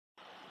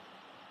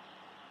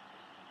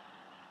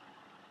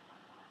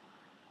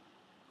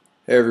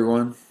Hey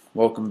everyone,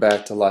 welcome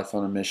back to Life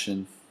on a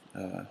Mission.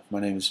 My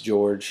name is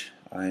George.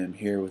 I am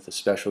here with a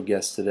special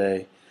guest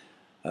today.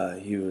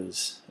 He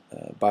was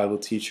a Bible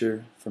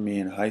teacher for me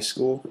in high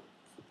school.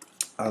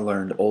 I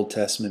learned Old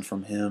Testament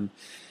from him,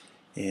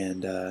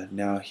 and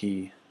now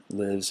he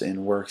lives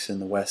and works in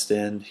the West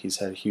End. He's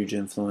had a huge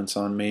influence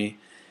on me.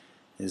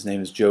 His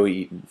name is Joey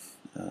Eaton.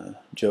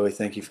 Joey,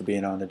 thank you for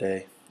being on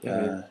today.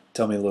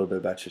 Tell me a little bit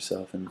about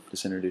yourself and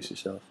just introduce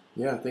yourself.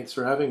 Yeah, thanks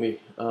for having me.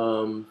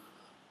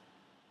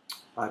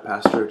 I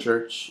pastor a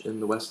church in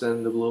the West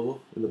End of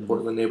Louisville, in the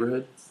Portland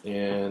neighborhood,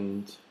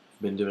 and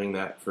I've been doing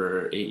that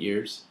for 8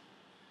 years.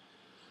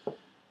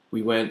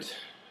 We went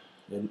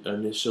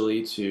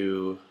initially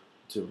to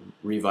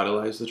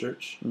revitalize the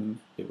church. Mm-hmm.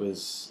 It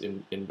was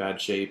in bad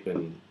shape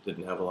and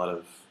didn't have a lot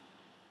of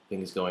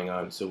things going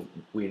on. So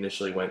we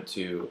initially went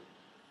to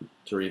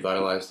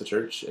revitalize the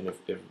church and if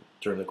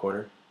turn the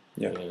corner.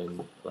 Yeah.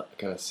 And I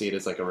kind of see it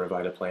as like a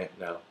revita plant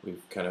now.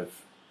 We've kind of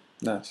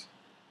Nice.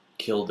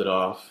 killed it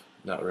off.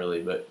 Not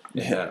really, but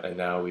Yeah. and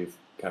now we've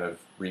kind of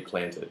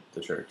replanted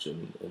the church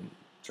and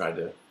tried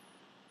to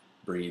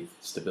breathe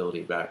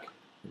stability back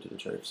into the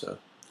church. So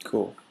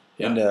Cool.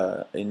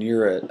 yeah, And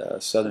you're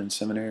at Southern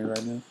Seminary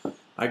right now?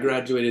 I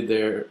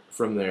graduated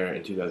from there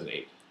in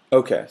 2008.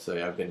 Okay. So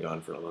yeah, I've been gone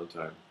for a long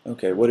time.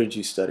 Okay. What did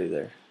you study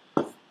there?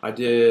 I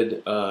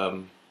did a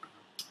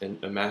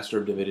Master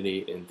of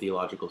Divinity in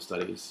Theological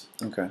Studies.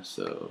 Okay.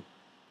 So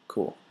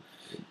Cool.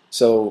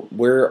 So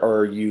where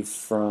are you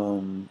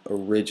from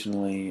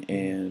originally,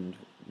 and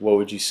what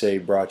would you say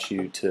brought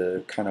you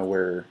to kind of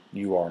where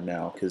you are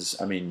now?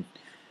 Because, I mean,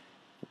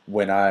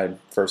 when I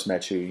first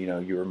met you,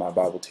 you were my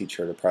Bible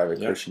teacher at a private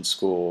yeah, Christian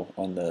school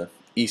on the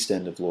east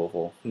end of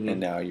Louisville, and hmm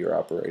now you're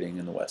operating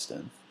in the west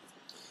end.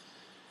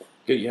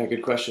 good. Yeah,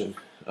 good question.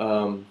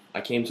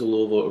 I came to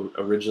Louisville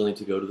originally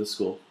to go to the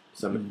school,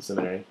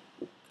 seminary.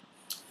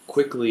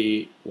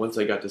 Quickly, once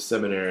I got to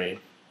seminary,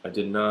 I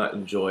did not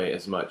enjoy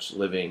as much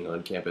living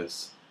on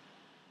campus,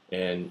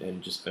 and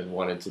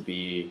wanted to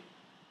be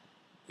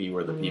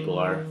where the people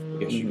are. I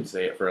guess you Mhm. could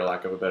say it for a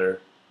lack of a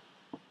better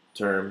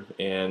term.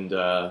 And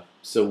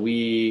so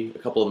a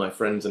couple of my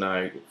friends and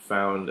I,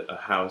 found a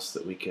house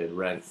that we could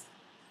rent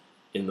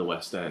in the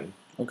West End.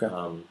 Okay.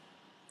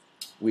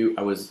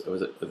 I was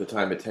at the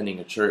time attending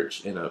a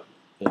church in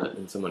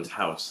someone's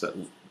house that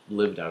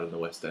lived out in the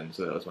West End.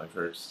 So that was my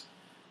first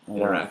Oh,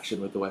 wow.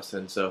 interaction with the West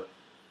End. So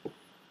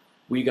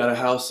we got a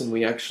house and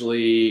we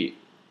actually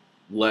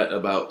let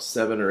about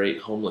 7 or 8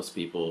 homeless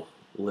people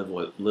live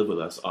with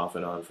us off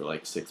and on for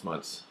like 6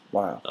 months.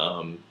 Wow.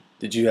 Um,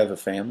 Did you have a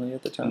family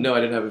at the time? no,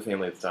 I didn't have a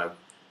family at the time.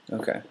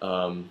 Okay.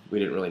 We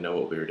didn't really know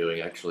what we were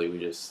doing. Actually, we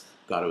just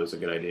thought it was a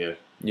good idea.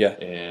 Yeah.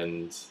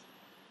 And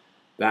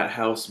that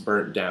house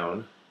burnt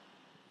down,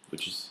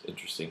 which is an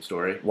interesting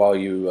story. While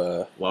you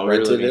While we were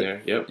rented living it?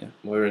 there, yep. Yeah.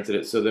 While we rented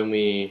it. So then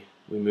we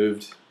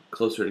moved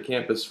closer to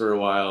campus for a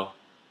while,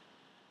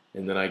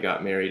 and then I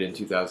got married in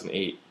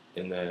 2008,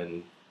 and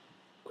then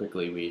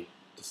quickly we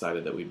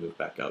decided that we'd move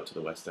back out to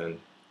the West End.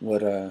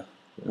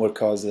 What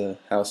caused the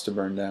house to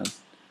burn down?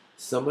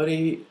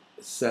 Somebody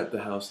set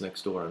the house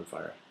next door on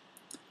fire.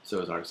 So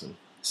it was arson.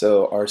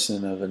 So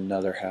arson of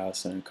another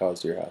house, and it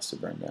caused your house to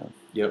burn down.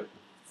 Yep.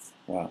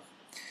 Wow.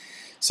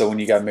 So when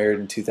you got married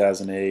in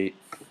 2008,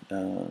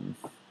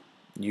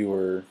 you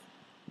were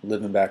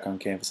living back on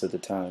campus at the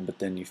time, but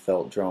then you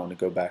felt drawn to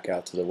go back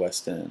out to the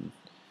West End.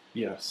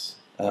 Yes.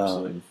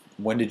 Absolutely.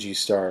 When did you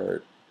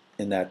start,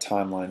 in that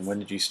timeline, when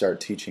did you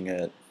start teaching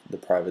at the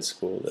private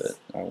school that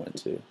I went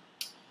to?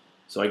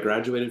 So I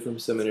graduated from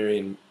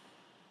seminary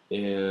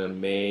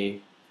in May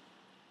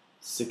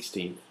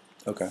 16th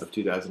Okay. of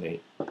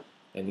 2008,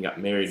 and got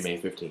married May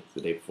 15th,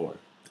 the day before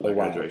Oh, my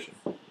wow. graduation.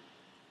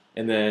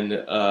 And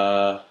then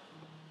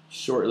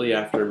shortly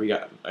after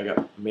I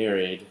got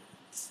married,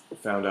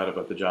 found out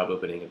about the job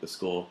opening at the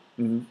school,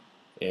 Mm-hmm.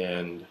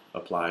 and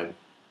applied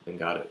and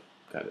got it.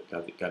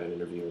 Got an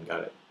interview and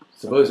got it.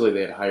 Supposedly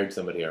they had hired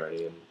somebody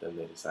already, and then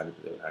they decided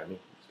that they would hire me.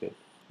 It's good.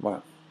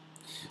 Wow.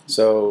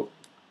 So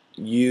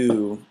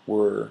you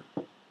were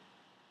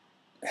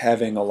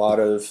having a lot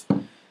of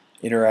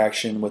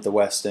interaction with the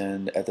West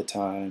End at the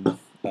time.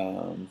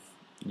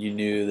 You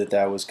knew that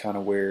that was kind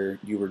of where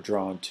you were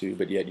drawn to,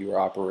 but yet you were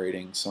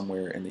operating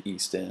somewhere in the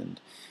East End.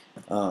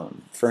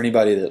 For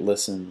anybody that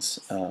listens,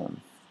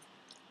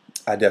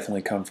 I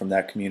definitely come from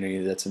that community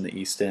that's in the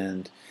East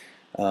End.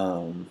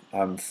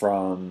 I'm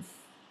from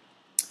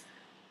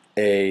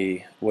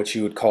what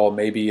you would call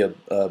maybe a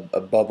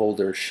bubbled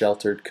or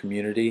sheltered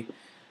community.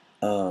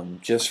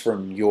 Just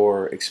from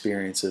your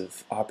experience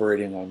of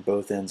operating on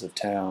both ends of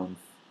town,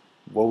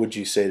 what would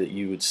you say that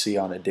you would see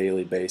on a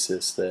daily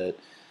basis that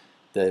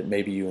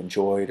maybe you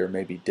enjoyed or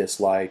maybe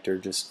disliked, or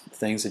just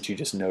things that you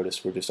just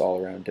noticed were just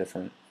all around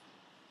different?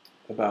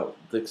 About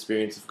the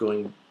experience of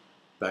going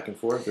back and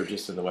forth, or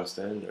just in the West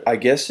End? Or? I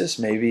guess just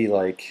maybe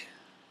like,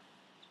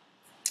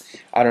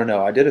 I don't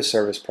know. I did a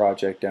service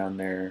project down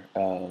there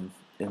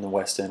in the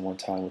West End one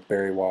time with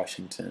Barry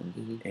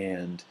Washington,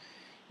 and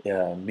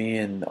me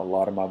and a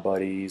lot of my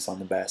buddies on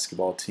the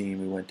basketball team,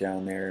 we went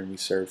down there and we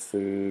served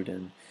food,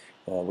 and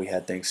We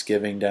had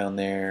Thanksgiving down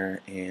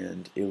there,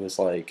 and it was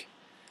like,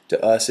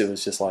 to us, it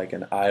was just like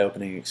an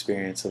eye-opening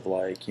experience of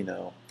like,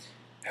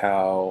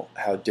 how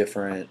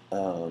different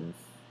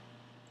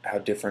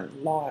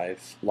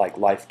life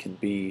can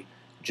be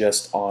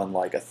just on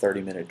like a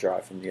 30-minute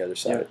drive from the other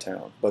side Yeah. of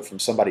town. But from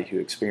somebody who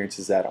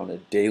experiences that on a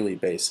daily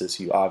basis,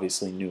 you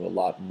obviously knew a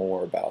lot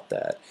more about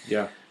that.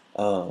 Yeah.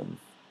 Um,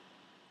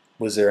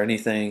 was there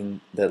anything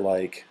that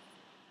like,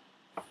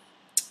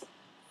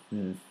 I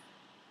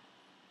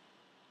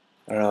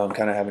don't know, I'm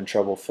kind of having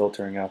trouble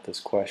filtering out this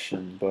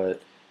question,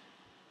 but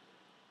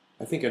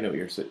I think I know what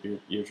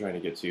you're trying to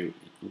get to.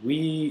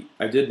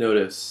 I did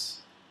notice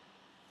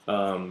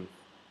um,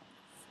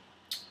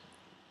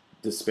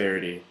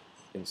 disparity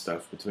in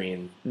stuff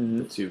between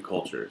the two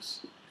cultures.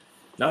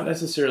 Not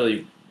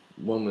necessarily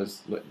one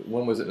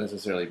wasn't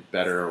necessarily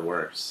better or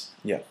worse.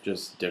 Yeah.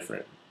 Just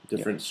different. Yeah.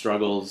 Different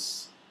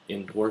struggles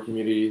in poor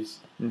communities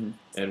Mhm.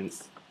 and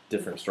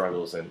different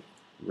struggles in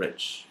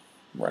rich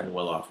Right. and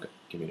well-off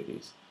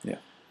communities. Yeah.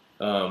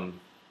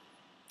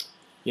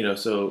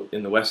 So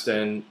in the West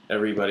End,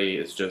 everybody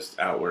is just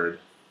outward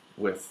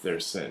with their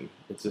sin.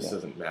 It just Yeah.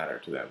 doesn't matter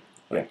to them.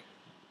 Yeah. Like,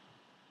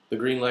 the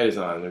green light is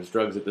on. There's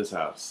drugs at this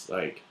house.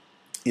 Like,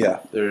 Yeah.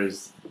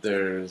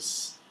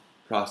 there's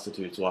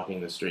prostitutes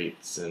walking the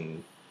streets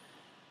and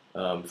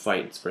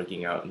fights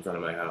breaking out in front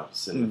of my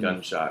house and Mhm.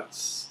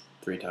 gunshots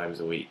 3 times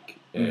a week.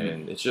 Mhm.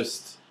 And it's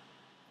just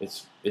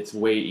it's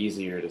way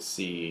easier to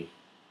see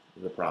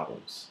the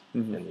problems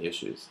Mhm. and the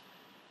issues.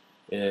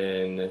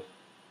 In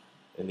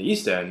the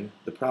East End,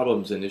 the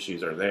problems and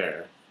issues are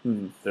there.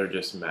 Mhm. They're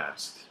just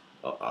masked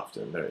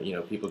often.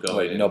 People go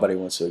Like in and, nobody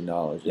wants to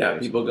acknowledge it. yeah, or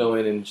people something. go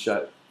in and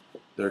shut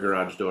their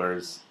garage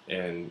doors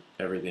and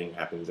everything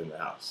happens in the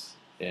house.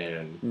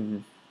 And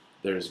Mhm.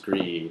 there's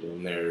greed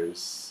and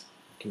there's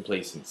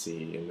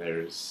complacency and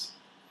there's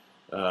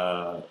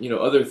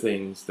other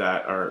things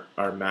that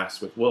are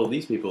masked with, well,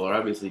 these people are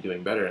obviously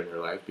doing better in their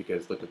life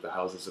because look at the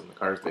houses and the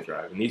cars they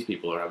drive, and these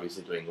people are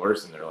obviously doing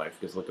worse in their life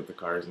because look at the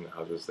cars and the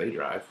houses they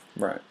drive.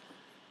 Right.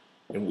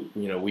 And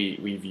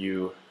we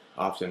view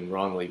often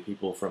wrongly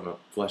people from a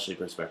fleshly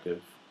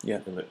perspective.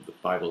 Yeah. And the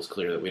Bible is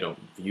clear that we don't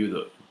view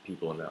the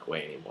people in that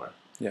way anymore.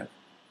 Yeah.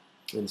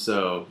 And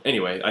so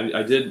anyway,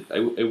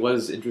 it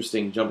was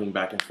interesting jumping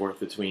back and forth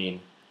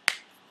between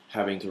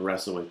having to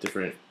wrestle with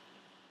different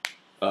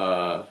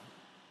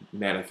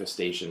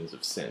manifestations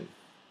of sin.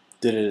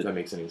 If that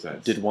makes any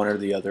sense. Did one or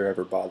the other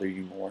ever bother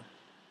you more?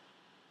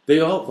 They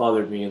all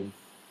bothered me in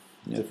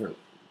Yeah. different,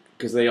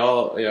 because they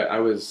all, I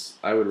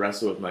would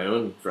wrestle with my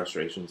own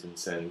frustrations and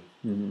sin,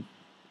 Mhm.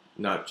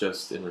 not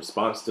just in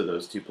response to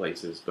those two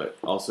places, but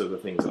also the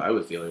things that I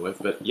was dealing with.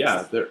 But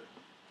yeah,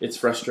 it's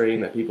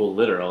frustrating that people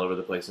litter all over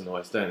the place in the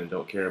West End and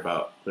don't care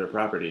about their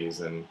properties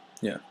and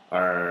Yeah.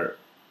 are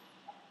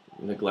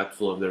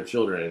neglectful of their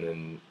children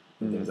and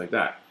Mhm. things like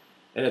that.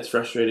 And it's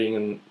frustrating,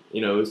 and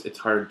it's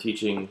hard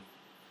teaching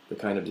the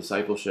kind of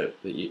discipleship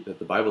that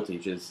the Bible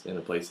teaches in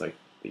a place like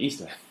the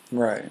East End,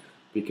 Right.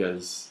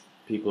 because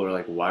people are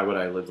like, why would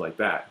I live like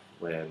that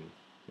when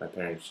my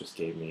parents just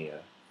gave me an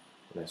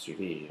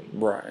SUV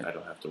and Right. I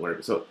don't have to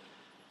work? So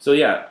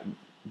yeah,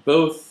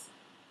 both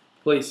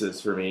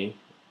places for me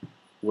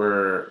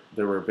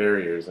there were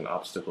barriers and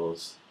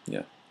obstacles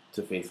Yeah.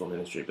 to faithful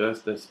ministry,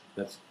 but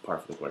that's par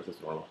for the course.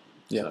 That's normal.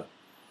 Yeah. So,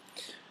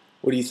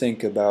 What do you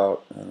think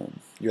about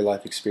your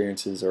life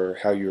experiences or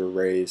how you were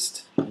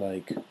raised?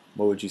 Like,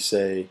 what would you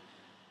say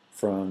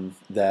from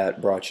that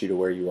brought you to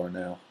where you are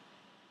now?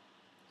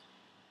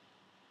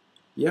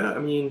 yeah, I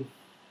mean,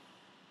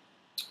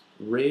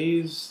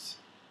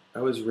 I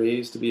was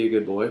raised to be a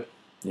good boy.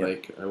 Yeah.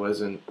 Like,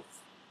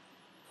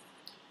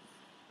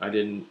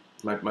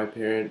 my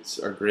parents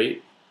are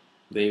great.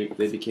 They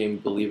became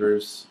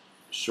believers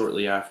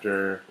shortly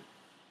after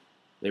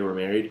they were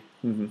married,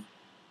 Mm-hmm.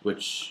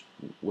 which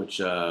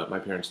my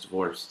parents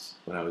divorced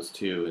when I was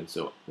 2, and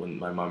so when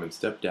my mom and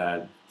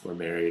stepdad were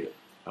married,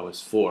 I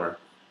was 4.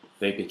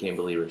 They became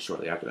believers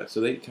shortly after that. So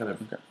they kind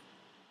of Okay.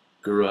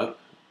 grew up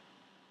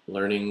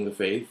learning the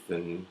faith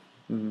and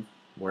Mm-hmm.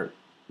 weren't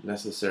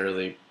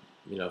necessarily,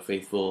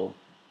 faithful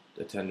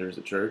attenders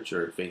at church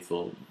or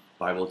faithful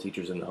Bible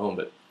teachers in the home.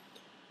 But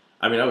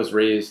I mean, I was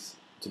raised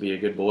to be a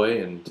good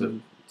boy,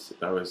 and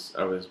I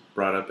was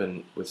brought up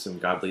with some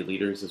godly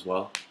leaders as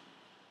well.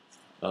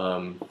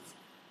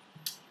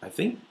 I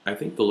think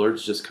the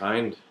Lord's just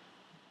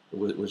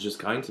was just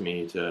kind to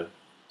me to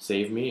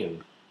save me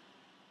and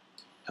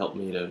help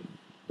me to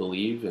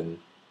believe and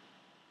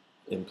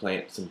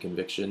implant some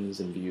convictions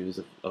and views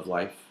of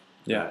life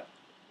that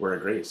were a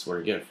grace, were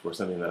a gift, were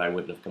something that I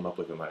wouldn't have come up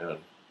with on my own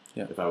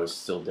if I was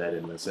still dead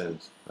in my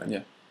sins.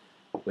 Like,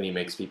 when He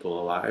makes people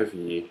alive,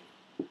 He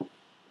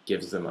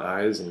gives them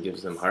eyes and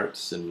gives them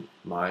hearts and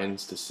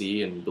minds to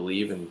see and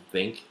believe and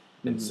think.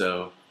 And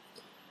so,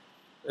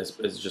 as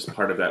just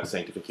part of that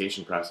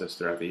sanctification process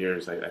throughout the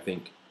years, I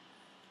think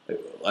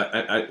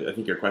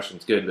your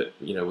question's good, but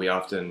we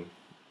often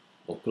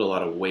will put a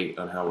lot of weight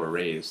on how we're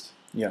raised,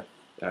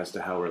 as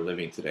to how we're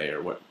living today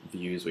or what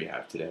views we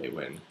have today,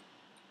 when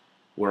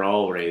we're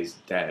all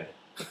raised dead.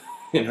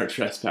 in our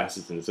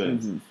trespasses and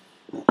sins.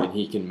 Mm-hmm. And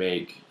he can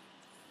make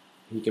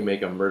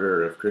a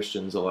murderer of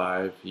Christians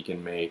alive. He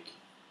can make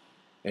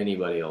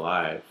anybody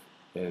alive,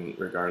 and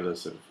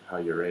regardless of how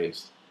you're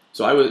raised.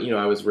 So I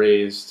was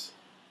raised.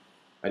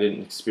 I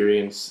didn't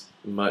experience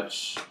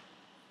much.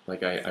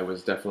 Like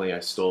I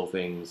stole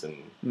things and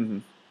Mm-hmm.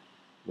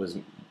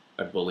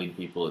 I bullied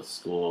people at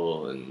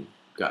school and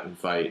got in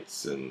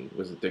fights and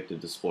was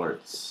addicted to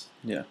sports.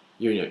 Yeah.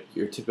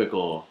 Your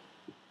typical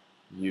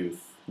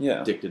youth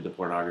Yeah. addicted to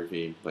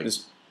pornography, like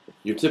Just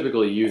your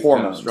typical youth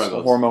hormones,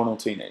 struggles. hormonal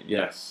teenage.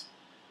 Yeah. Yes.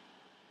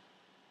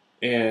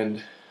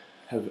 And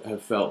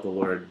have felt the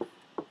Lord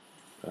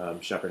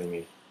shepherding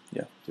me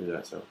through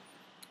that.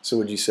 So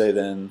would you say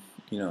then,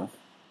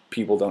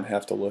 people don't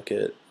have to look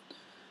at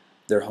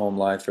their home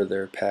life or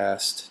their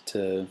past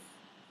to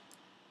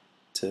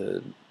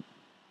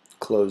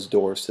close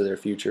doors to their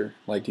future?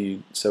 Like,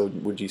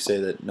 would you say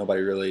that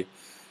nobody really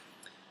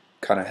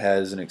kind of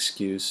has an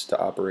excuse to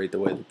operate the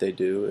way that they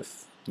do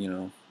if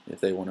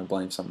they want to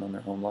blame something on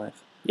their home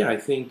life? Yeah, I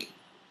think,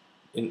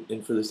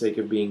 and for the sake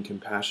of being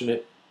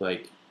compassionate,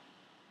 like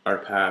our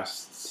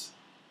pasts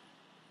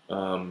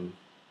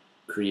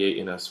create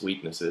in us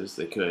weaknesses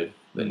that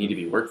need to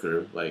be worked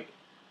through, like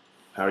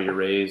how you're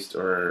raised,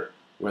 or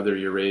whether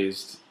you're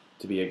raised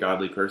to be a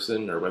godly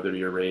person, or whether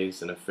you're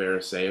raised in a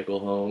Pharisaical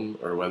home,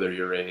 or whether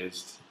you're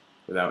raised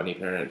without any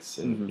parents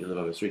and you live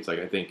on the streets. Like,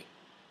 I think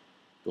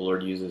the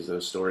Lord uses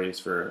those stories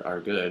for our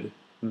good,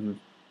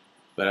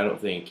 but I don't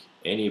think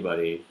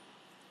anybody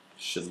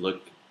should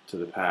look to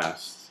the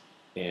past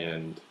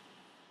and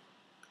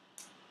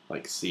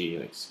like see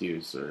an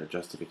excuse or a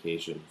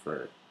justification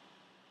for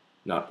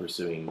not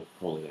pursuing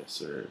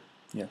holiness or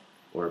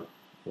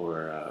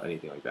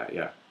anything like that.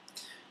 Yeah.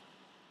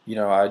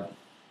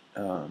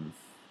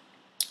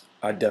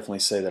 I'd definitely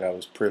say that I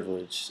was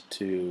privileged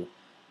to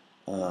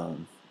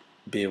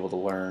be able to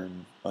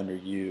learn under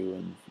you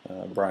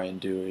and Brian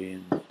Dewey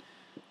and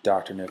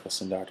Dr.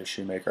 Nicholson, Dr.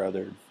 Shoemaker,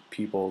 other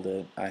people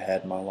that I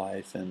had in my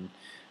life, and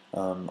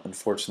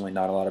unfortunately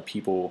not a lot of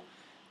people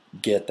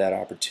get that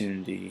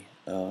opportunity,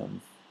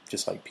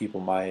 just like people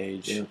my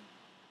age. Yeah.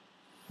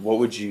 What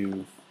would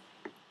you,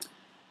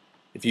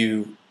 if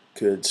you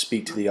could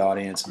speak to the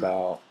audience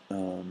about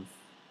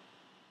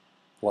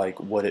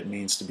like what it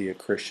means to be a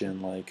Christian,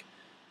 like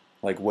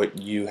what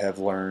you have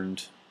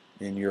learned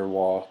in your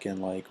walk, and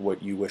like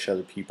what you wish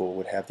other people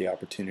would have the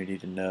opportunity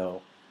to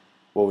know,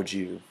 what would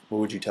you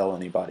tell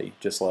anybody,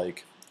 just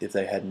like if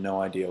they had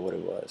no idea what it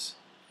was?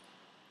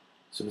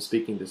 So I'm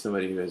speaking to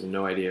somebody who has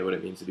no idea what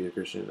it means to be a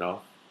Christian at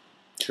all.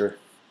 Sure.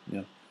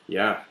 Yeah.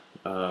 Yeah.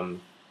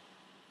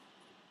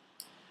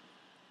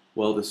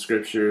 Well, the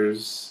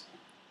scriptures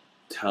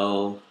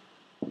tell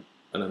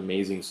an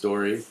amazing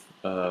story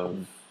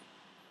of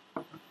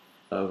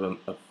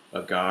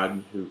a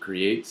God who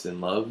creates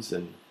and loves,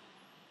 and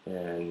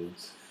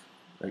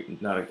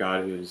not a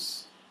God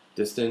who's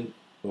distant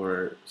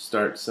or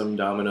starts some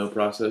domino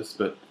process,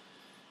 but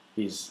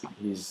he's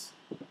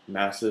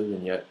massive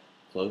and yet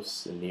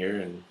close and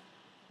near, and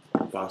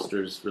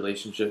fosters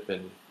relationship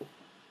and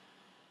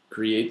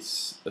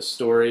creates a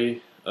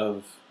story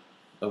of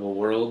a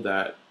world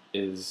that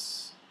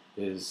is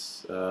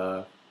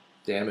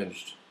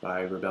damaged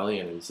by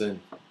rebellion and sin,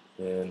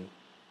 and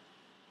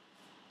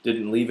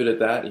didn't leave it at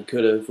that. He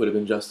would have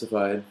been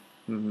justified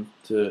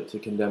to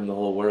condemn the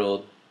whole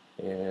world,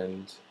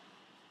 and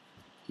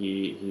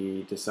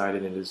he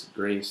decided in his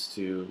grace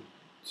to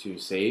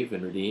save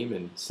and redeem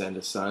and send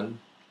a son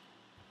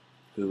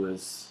who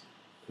has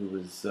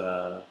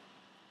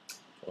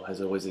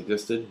always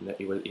existed.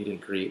 He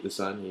didn't create the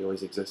son; he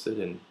always existed,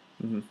 and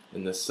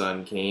the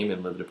son came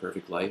and lived a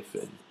perfect life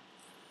and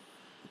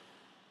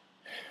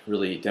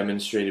really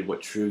demonstrated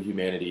what true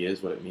humanity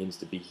is, what it means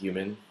to be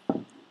human.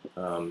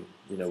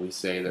 We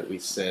say that we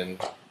sin.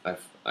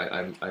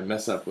 I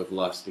mess up with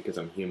lust because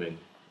I'm human,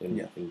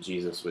 and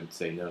Jesus would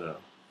say, no.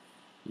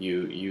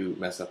 You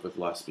mess up with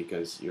lust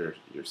because you're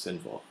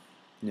sinful.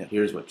 Yeah.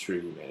 Here's what true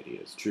humanity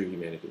is. True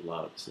humanity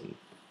loves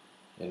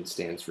and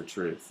stands for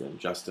truth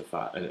and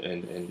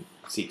and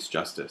seeks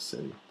justice,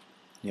 and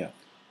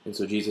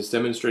so Jesus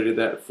demonstrated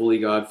that, fully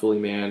God, fully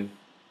man,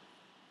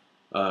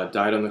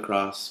 died on the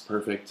cross,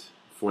 perfect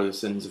for the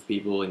sins of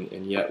people,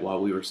 and yet while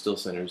we were still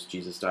sinners,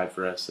 Jesus died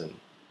for us and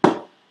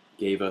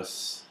gave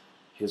us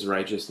his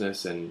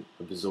righteousness and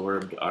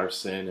absorbed our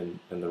sin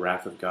and the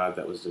wrath of God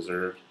that was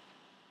deserved,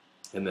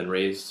 and then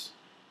raised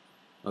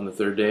on the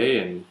third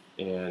day,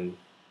 and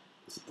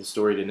the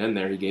story didn't end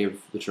there. He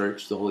gave the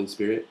church the Holy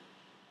Spirit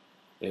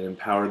and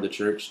empowered the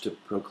church to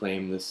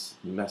proclaim this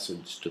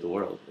message to the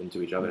world and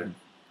to each other.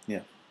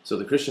 Yeah. So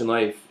the Christian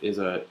life is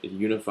the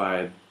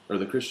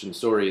Christian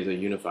story is a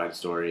unified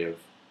story of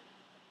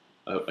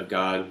a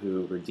God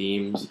who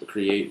redeems,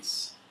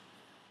 creates.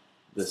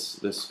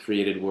 This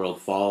created world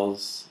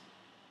falls,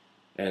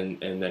 and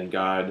then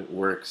God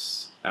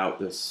works out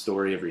this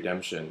story of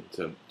redemption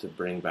to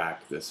bring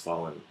back this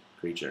fallen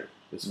creature,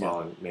 this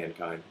fallen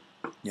mankind,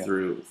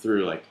 through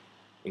like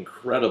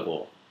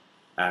incredible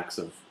acts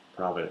of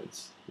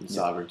providence and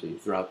sovereignty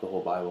throughout the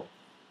whole Bible.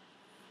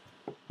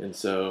 And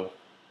so,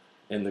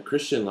 and the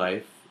Christian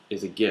life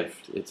is a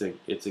gift. It's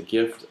a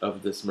gift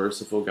of this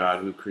merciful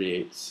God who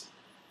creates,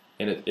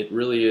 and it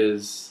really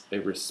is a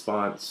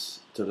response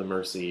to the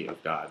mercy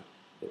of God.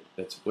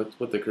 That's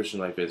what the Christian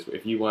life is.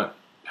 If you want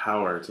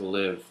power to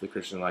live the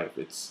Christian life,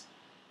 it's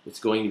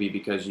going to be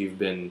because you've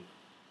been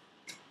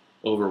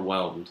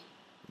overwhelmed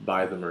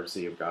by the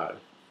mercy of God.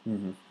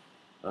 Mm-hmm.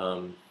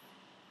 And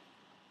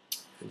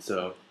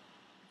so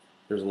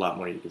there's a lot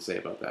more you could say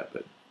about that,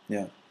 but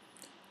Yeah.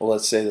 Well,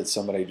 let's say that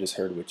somebody just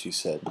heard what you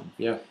said and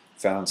yeah.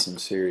 found some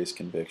serious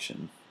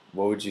conviction.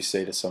 What would you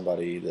say to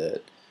somebody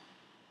that,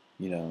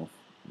 you know,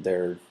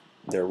 they're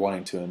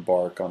wanting to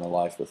embark on a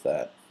life with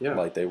that? Yeah.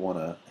 Like they want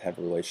to have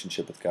a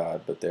relationship with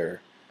God, but they're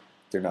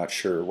not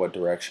sure what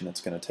direction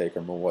it's going to take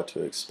them or what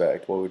to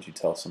expect. What would you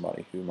tell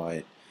somebody who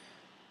might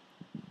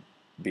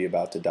be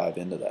about to dive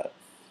into that?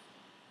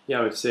 Yeah,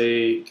 I would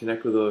say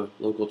connect with a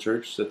local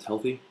church that's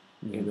healthy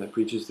Mm-hmm. and that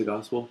preaches the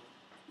gospel.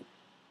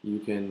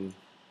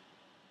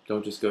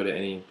 Don't just go to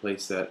any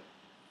place that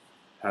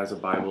has a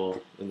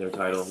Bible in their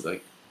title.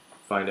 Like,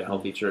 find a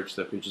healthy church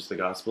that preaches the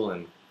gospel,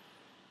 and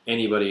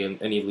anybody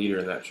and any leader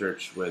in that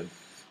church would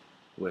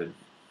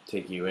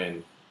take you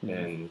in Mm-hmm.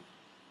 and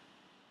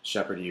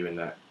shepherd you in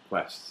that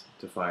quest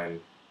to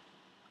find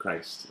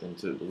Christ and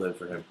to live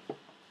for Him.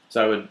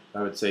 So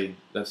I would say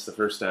that's the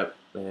first step,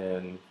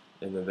 and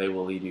then they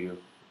will lead you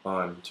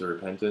on to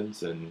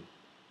repentance and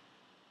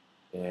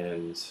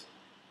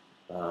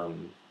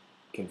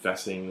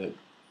confessing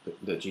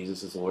that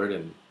Jesus is Lord,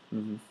 and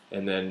Mm-hmm.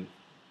 and then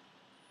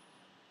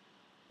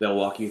they'll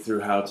walk you through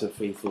how to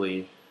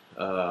faithfully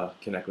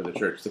connect with the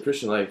church. The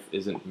Christian life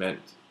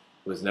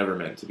was never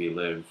meant to be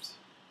lived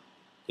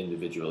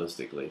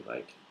individualistically.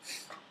 Like,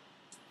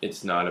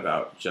 it's not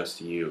about just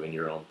you and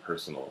your own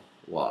personal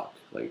walk.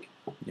 Like,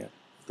 yeah.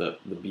 The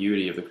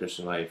beauty of the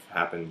Christian life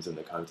happens in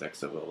the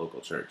context of a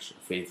local church,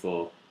 a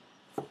faithful,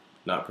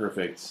 not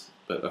perfect,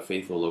 but a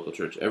faithful local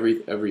church.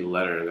 Every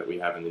letter that we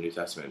have in the New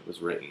Testament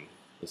was written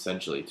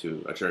essentially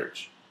to a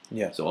church.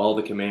 Yeah. So all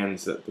the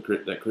commands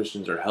that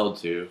Christians are held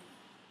to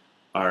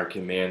are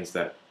commands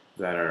that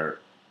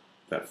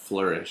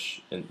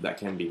flourish and that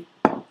can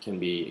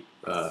be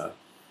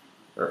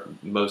or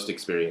most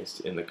experienced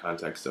in the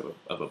context of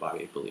a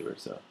body of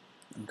believers. So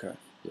Okay.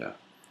 yeah.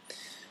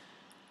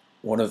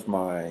 One of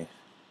my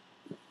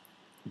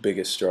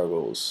biggest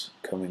struggles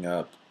coming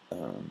up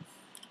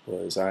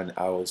was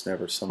I was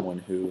never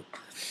someone who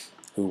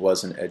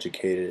wasn't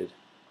educated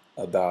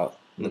about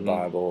the Mm-hmm.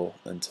 Bible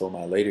until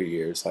my later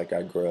years. Like,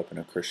 I grew up in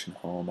a Christian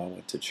home. I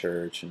went to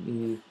church and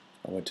Mm-hmm.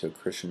 I went to a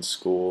Christian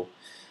school.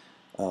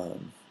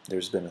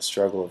 There's been a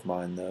struggle of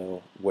mine,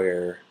 though,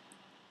 where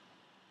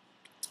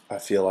I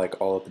feel like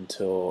all up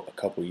until a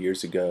couple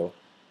years ago,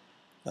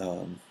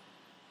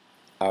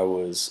 I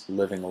was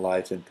living a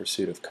life in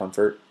pursuit of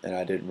comfort, and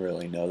I didn't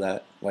really know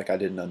that. Like, I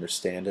didn't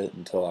understand it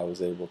until I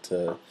was able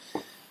to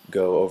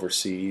go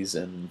overseas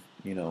and,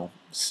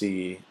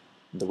 see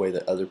the way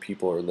that other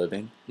people are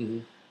living. Mm-hmm.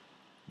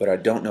 But I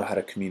don't know how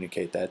to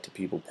communicate that to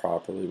people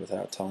properly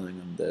without telling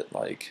them that,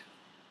 like,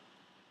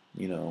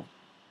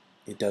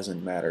 it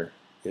doesn't matter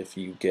if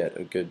you get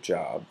a good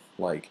job.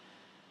 Like,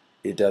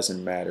 it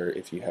doesn't matter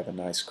if you have a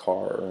nice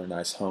car or a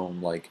nice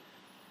home. Like,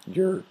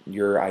 your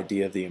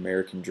idea of the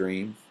American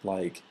dream,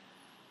 like,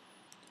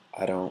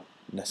 I don't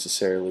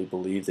necessarily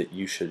believe that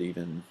you should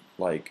even,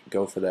 like,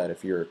 go for that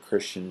if you're a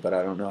Christian, but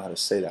I don't know how to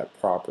say that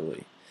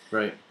properly.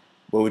 Right.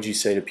 What would you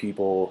say to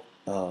people,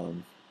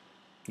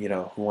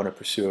 who want to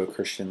pursue a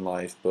Christian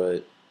life,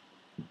 but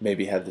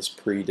maybe have this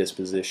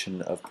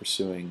predisposition of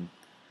pursuing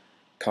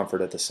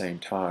comfort at the same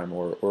time,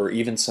 or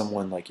even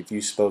someone like, if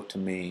you spoke to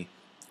me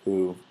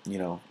who,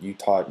 you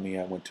taught me,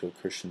 I went to a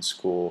Christian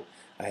school,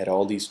 I had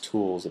all these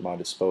tools at my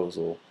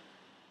disposal,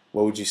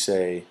 what would you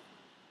say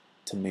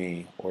to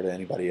me or to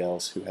anybody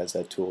else who has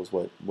that tools,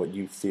 what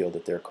you feel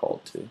that they're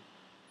called to?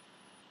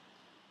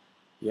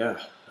 Yeah.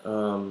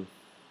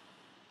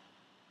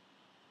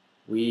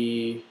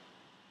 We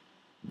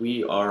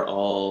are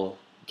all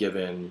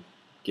given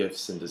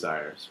gifts and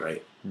desires,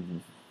 right? Mm-hmm.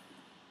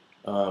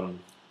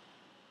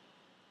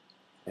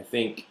 I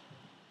think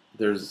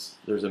there's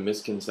a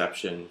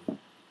misconception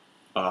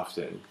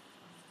often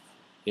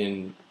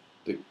in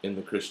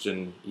the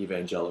Christian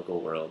evangelical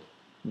world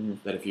Mm-hmm.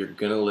 that if you're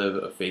gonna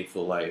live a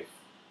faithful life,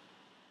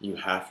 you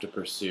have to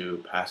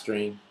pursue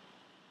pastoring,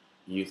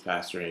 youth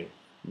pastoring,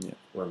 Yeah.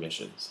 or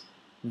missions.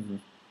 Mm-hmm.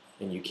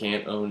 And you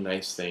can't own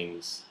nice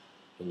things,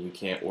 and you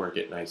can't work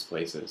at nice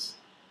places.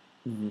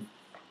 Mm-hmm.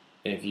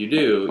 And if you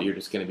do, you're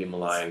just going to be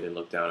maligned and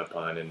looked down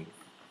upon and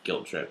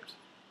guilt-tripped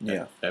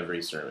Yeah. at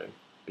every sermon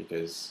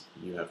because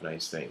you have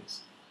nice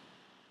things.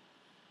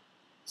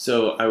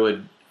 So I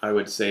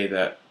would say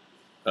that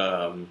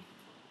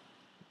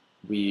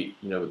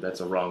that's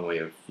a wrong way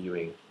of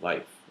viewing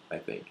life. I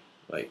think,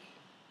 like,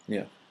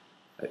 Yeah.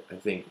 I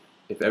think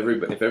if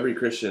every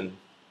Christian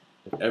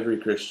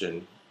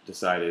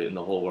decided in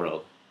the whole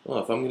world, well,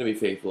 if I'm going to be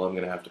faithful, I'm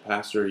going to have to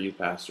pastor, youth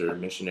pastor,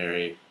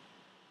 missionary,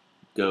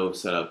 go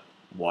set up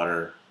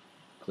water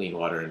clean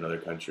water in another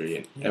country,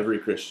 and Yeah. every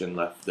Christian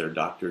left their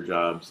doctor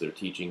jobs, their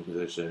teaching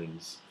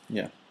positions,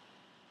 Yeah.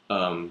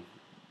 um,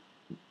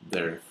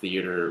 their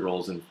theater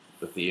roles in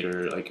the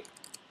theater, like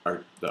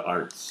the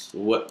arts,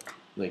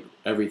 like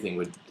everything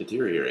would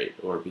deteriorate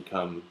or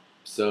become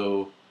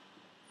so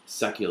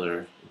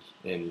secular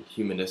and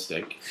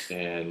humanistic,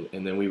 and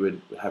then we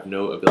would have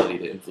no ability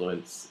to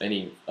influence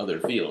any other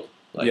field.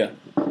 Like, Yeah.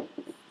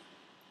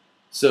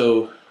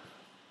 so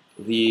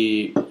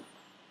the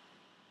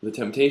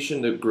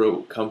temptation to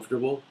grow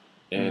comfortable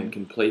and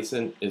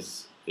complacent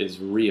is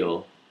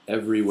real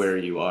everywhere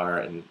you are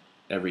and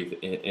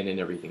in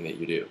everything that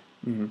you do.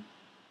 Mm-hmm.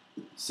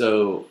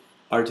 So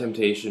our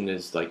temptation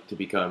is like to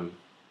become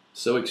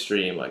so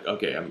extreme, like,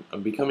 okay,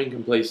 I'm becoming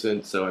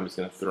complacent, so I'm just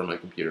gonna throw my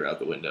computer out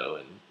the window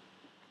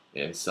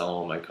and sell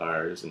all my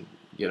cars and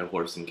get a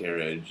horse and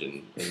carriage,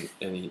 and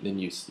then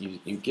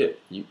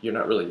you're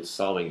not really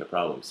solving the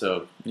problem.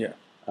 So Yeah.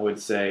 I would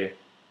say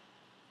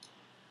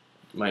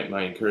my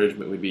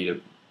encouragement would be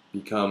to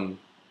become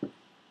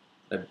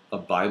a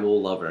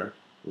Bible lover,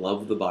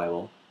 love the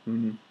Bible.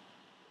 Mm-hmm.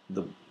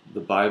 The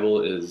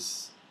Bible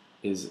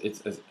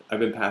I've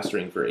been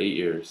pastoring for 8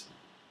 years,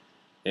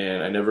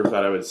 and I never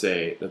thought I would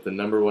say that the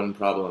number one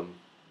problem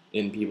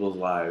in people's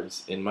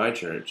lives in my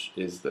church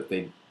is that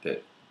they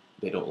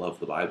don't love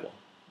the Bible.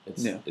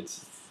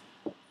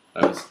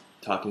 I was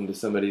talking to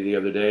somebody the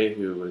other day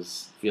who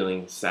was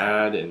feeling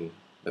sad and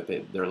that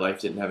their life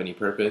didn't have any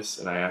purpose,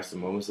 and I asked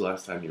them, when was the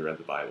last time you read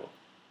the Bible?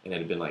 And it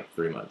had been like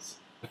 3 months.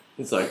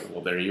 It's like,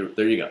 well, there you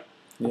go.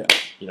 Yeah.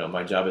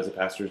 My job as a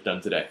pastor is done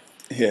today.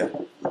 Yeah.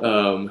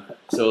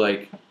 So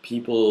like,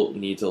 people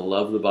need to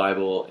love the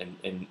Bible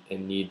and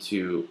need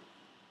to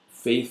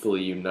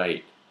faithfully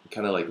unite,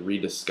 kind of like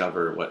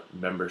rediscover what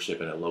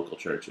membership in a local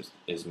church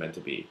is meant to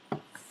be.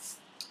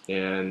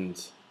 And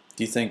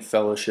do you think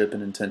fellowship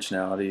and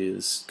intentionality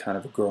is kind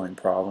of a growing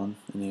problem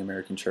in the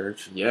American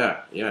church?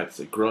 Yeah, it's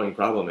a growing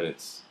problem, and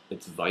it's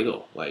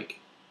vital. Like,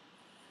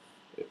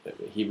 the book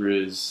of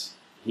Hebrews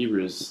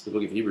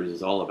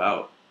is all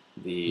about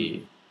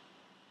the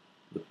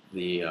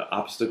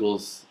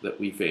obstacles that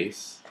we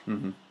face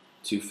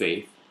to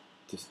faith,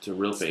 to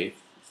real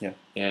faith. Yeah.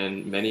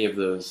 And many of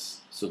those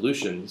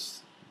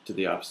solutions to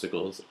the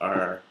obstacles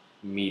are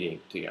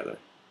meeting together.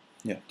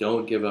 Yeah.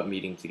 Don't give up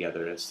meeting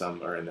together, as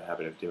some are in the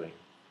habit of doing,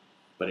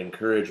 but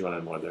encourage one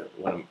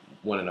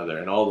another,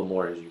 and all the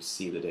more as you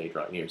see the day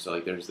draw near. So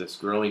like, there's this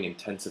growing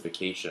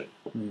intensification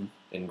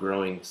and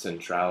growing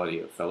centrality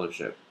of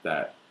fellowship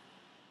that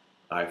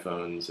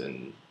iPhones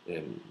and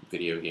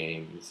video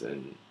games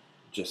and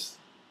just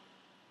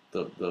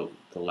the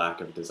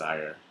lack of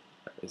desire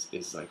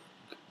is like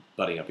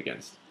butting up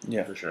against.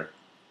 Yeah, for sure.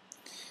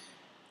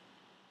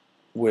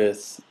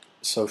 With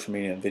social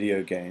media and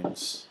video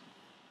games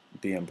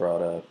being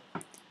brought up,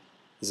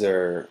 is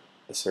there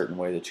a certain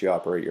way that you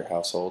operate your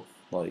household,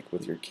 like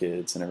with your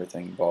kids and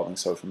everything involving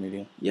social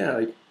media? Yeah,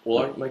 like,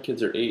 well, my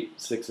kids are 8,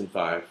 6, and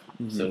 5,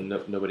 so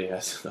nobody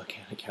has an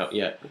account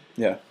yet.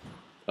 Yeah.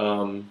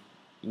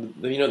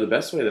 The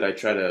best way that I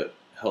try to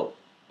help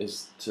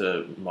is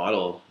to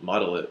model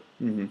it,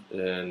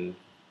 and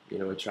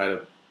I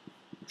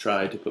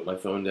try to put my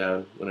phone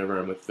down whenever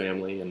I'm with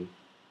family, and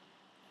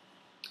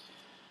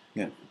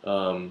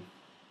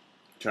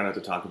try not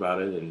to talk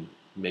about it and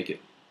make it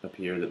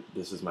appear that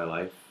this is my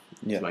life.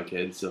 It's my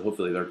kids. So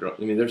hopefully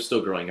they're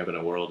still growing up in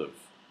a world of,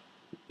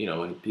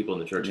 when people in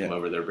the church come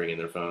over, they're bringing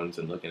their phones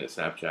and looking at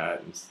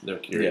Snapchat, and they're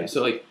curious. Yeah.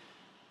 So like,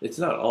 it's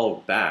not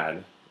all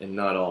bad and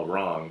not all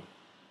wrong,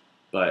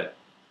 but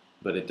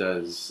it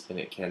does, and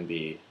it can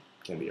be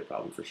a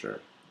problem for sure.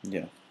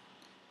 Yeah.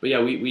 But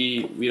yeah,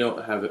 we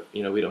don't have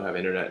we don't have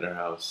internet in our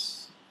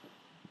house,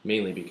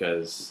 mainly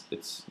because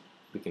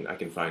I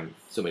can find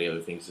so many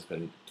other things to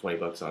spend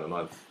 $20 on a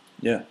month.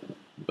 Yeah.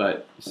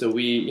 But so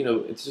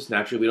it's just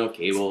natural. We don't have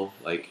cable.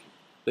 Like,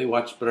 they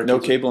watch, but our no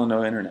kids cable and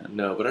no internet.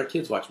 No, but our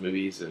kids watch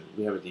movies, and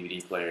we have a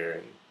DVD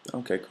player.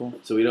 And okay, cool.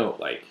 So we don't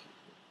like.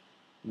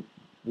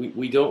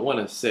 We don't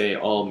want to say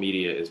all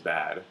media is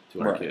bad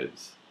to our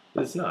kids.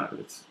 It's not.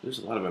 There's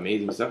a lot of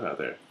amazing stuff out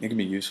there. It can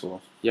be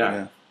useful.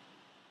 Yeah.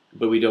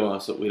 But we don't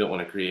want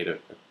to create a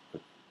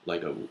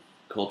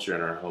culture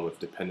in our home of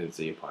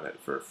dependency upon it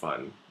for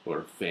fun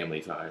or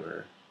family time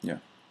or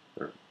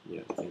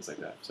things like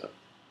that. So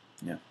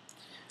yeah,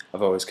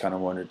 I've always kind of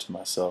wondered to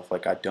myself,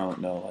 like, I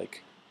don't know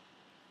like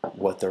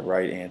what the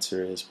right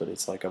answer is, but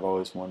it's like I've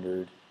always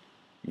wondered,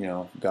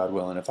 God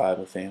willing, if I have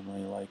a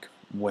family, like,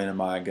 when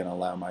am I going to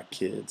allow my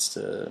kids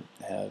to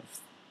have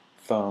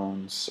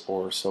phones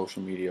or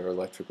social media or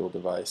electrical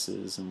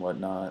devices and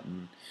whatnot?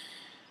 And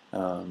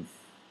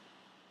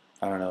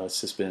I don't know,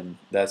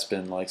 that's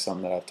been like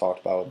something that I've talked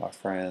about with my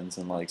friends,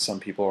 and like, some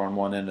people are on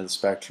one end of the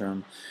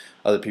spectrum,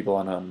 other people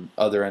on the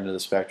other end of the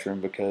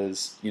spectrum,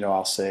 because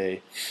I'll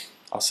say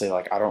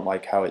like, I don't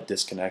like how it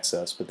disconnects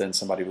us, but then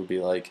somebody would be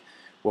like,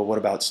 well, what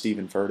about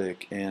Stephen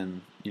Furtick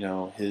and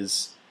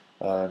his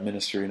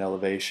ministry and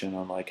elevation,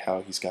 on like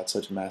how he's got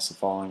such a massive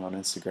following on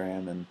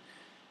Instagram? And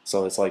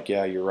so it's like,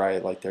 yeah, you're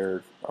right, like,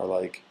 there are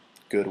like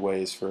good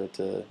ways for it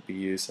to be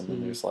used, and then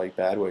Mhm. there's like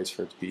bad ways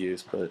for it to be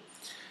used. But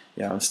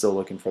yeah, I'm still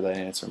looking for that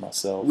answer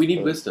myself. We need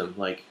but, wisdom.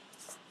 Like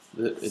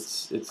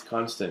it's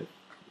constant.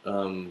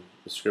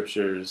 The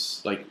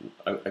scriptures, like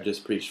I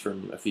just preached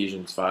from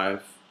Ephesians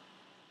 5.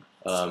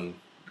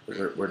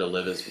 We're to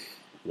live as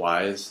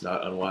wise,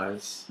 not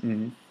unwise,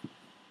 hmm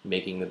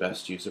making the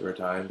best use of our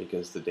time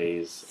because the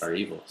days are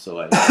evil. So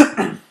like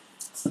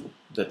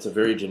that's a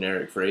very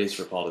generic phrase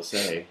for Paul to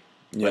say,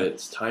 Yeah. but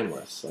it's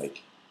timeless.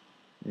 Like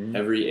hmm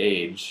every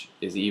age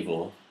is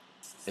evil,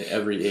 and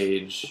every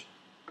age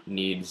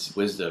needs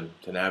wisdom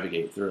to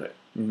navigate through it.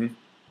 hmm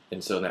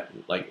And so that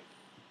like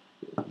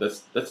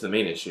that's the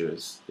main issue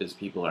is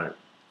people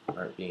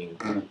aren't being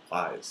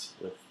wise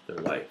with their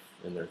life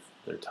and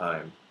their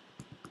time,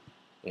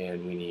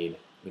 and we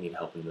need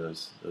help in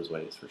those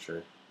ways for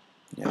sure.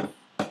 Yeah.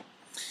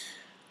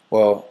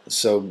 Well,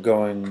 so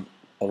going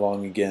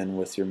along again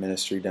with your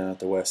ministry down at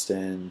the West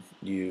End,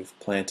 you've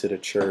planted a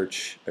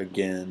church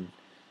again.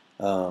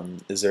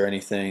 Is there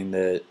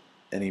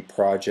any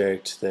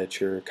project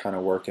that you're kind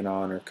of working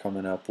on or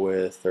coming up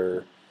with,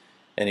 or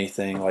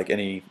anything like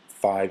any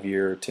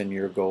 5-year or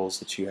 10-year goals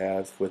that you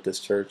have with this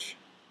church?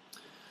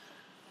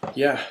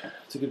 Yeah,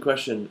 it's a good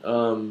question.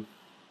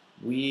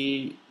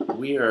 We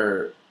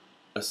are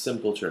a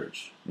simple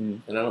church, Mm.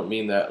 and I don't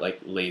mean that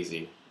like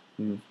lazy.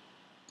 Mm.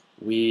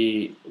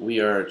 We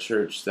are a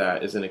church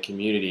that is in a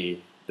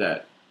community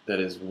that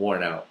is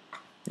worn out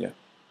Yeah.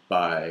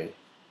 by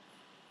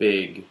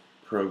big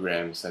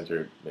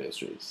program-centered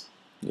ministries.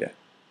 Yeah.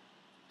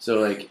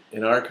 So, like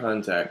in our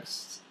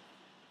context,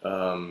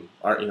 our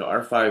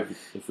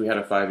if we had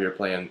a 5-year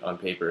plan on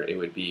paper, it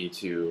would be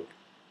to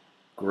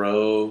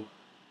grow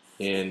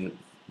in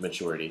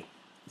maturity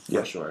for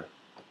Yeah. sure,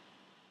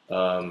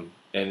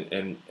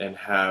 and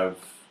have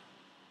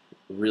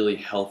really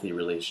healthy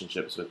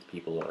relationships with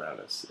people around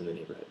us in the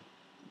neighborhood,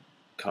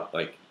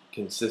 like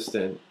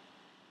consistent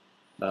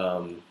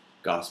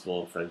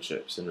gospel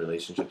friendships and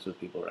relationships with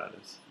people around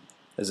us.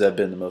 Has that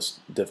been the most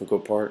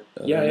difficult part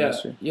of the Yeah,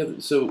 ministry? yeah.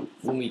 So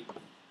when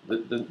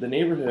the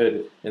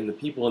neighborhood and the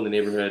people in the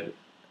neighborhood,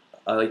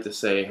 I like to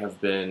say, have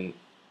been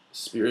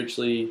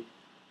spiritually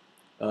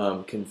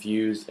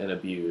confused and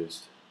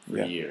abused for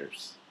Yeah.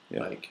 years.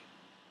 Yeah. Like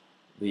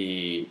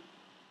the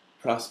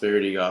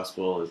prosperity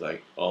gospel is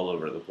like all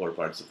over the poor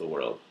parts of the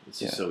world. It's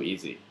just so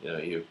easy.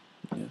 You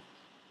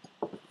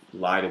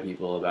lie to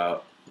people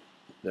about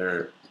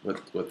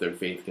what their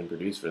faith can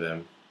produce for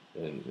them,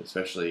 and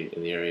especially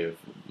in the area of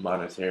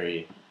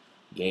monetary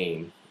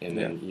gain, and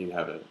then you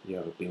have a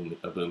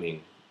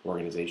booming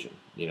organization.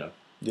 Yeah.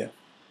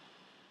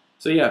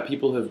 So yeah,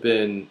 people have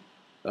been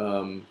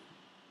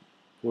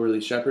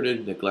poorly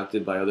shepherded,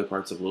 neglected by other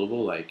parts of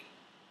Louisville. Like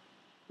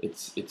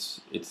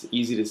it's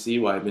easy to see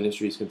why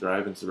ministries can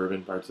thrive in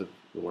suburban parts of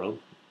the world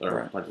or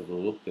Right. parts of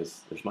Louisville because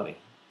there's money.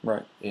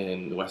 Right.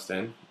 In the West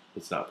End,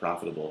 it's not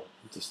profitable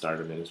to start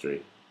a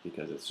ministry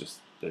because it's just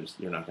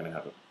you're not going to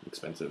have an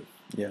expensive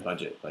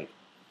budget. Like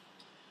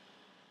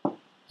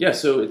yeah,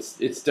 so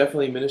it's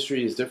definitely,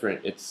 ministry is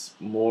different. It's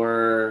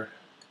more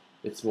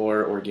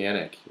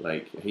organic.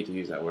 Like I hate to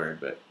use that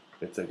word, but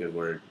it's a good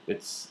word.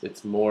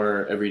 It's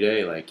more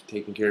everyday, like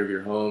taking care of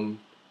your home,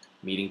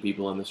 meeting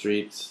people on the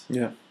streets.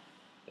 Yeah.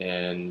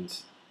 And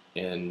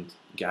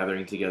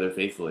gathering together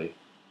faithfully.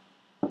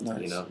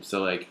 Nice.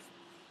 So like,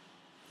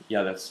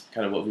 yeah, that's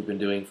kind of what we've been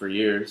doing for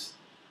years.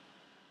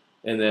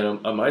 And then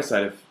on my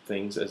side of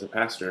things, as a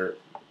pastor,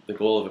 the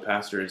goal of a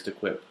pastor is to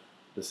equip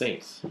the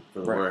saints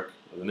for the work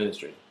of the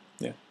ministry.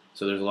 Yeah.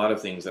 So there's a lot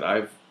of things that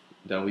I've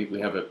done.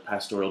 We have a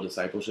pastoral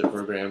discipleship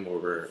program where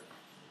we're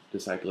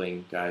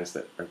discipling guys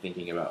that are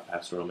thinking about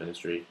pastoral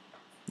ministry.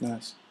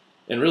 Nice.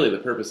 And really, the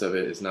purpose of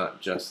it is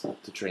not just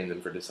to train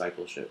them for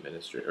discipleship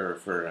ministry, or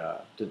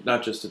for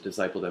not just to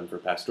disciple them for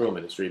pastoral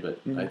ministry, but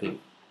I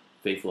think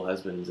faithful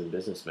husbands and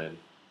businessmen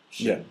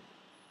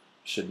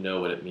should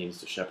know what it means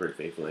to shepherd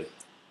faithfully.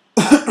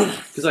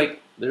 Because,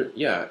 like,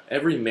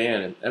 every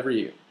man and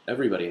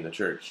everybody in the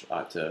church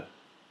ought to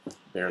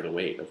bear the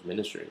weight of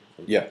ministry,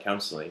 and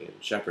counseling and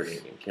shepherding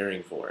and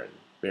caring for and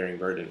bearing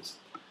burdens.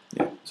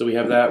 Yeah. So we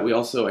have that.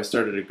 I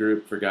started a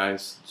group for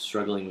guys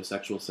struggling with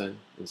sexual sin,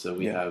 and so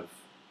we have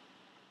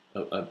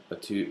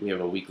we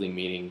have a weekly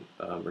meeting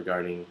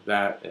regarding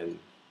that, and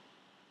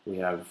we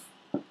have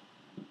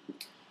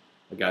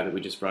a guy that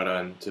we just brought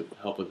on to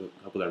help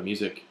with our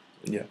music,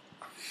 and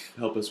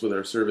help us with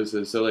our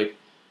services. So like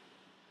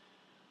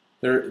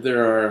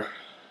there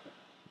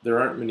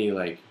aren't many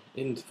like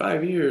in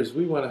 5 years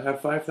we want to have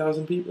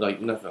 5,000 people,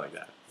 like nothing like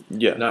that.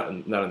 Yeah. Not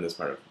in this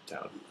part of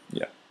town.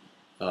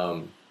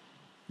 Yeah.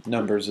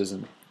 Numbers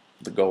isn't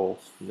the goal.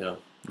 No.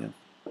 Yeah.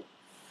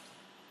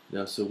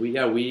 No, so we'd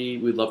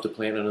love to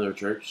plant another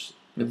church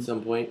at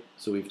some point.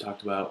 So we've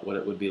talked about what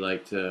it would be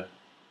like to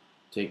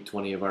take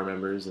 20 of our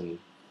members and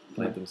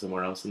plant them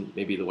somewhere else, in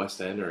maybe the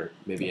West End, or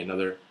maybe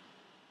another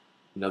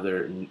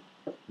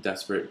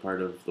desperate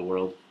part of the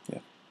world. Yeah.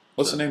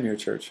 What's the name of your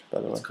church, by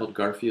the way? It's called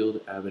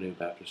Garfield Avenue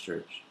Baptist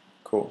Church.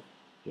 Cool.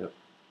 Yep.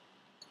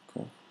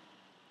 Cool.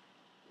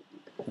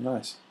 Well,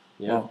 nice.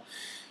 Yeah.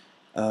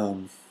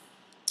 Um,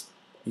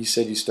 you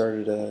said you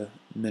started a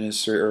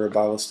ministry or a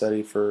Bible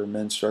study for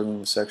men struggling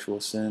with sexual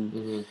sin.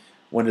 Mm-hmm.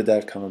 When did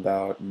that come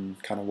about,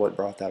 and kind of what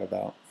brought that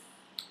about?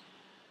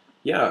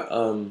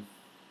 Yeah,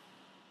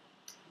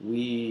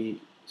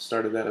 we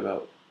started that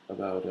about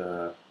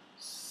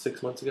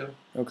 6 months ago,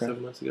 Okay.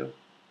 7 months ago.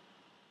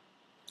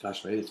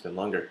 Gosh, maybe it's been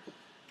longer.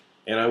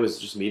 And I was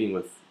just meeting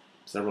with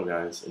several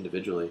guys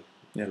individually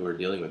Yeah. who were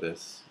dealing with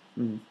this,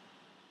 Mm-hmm.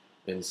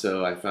 and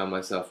so I found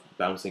myself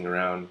bouncing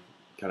around,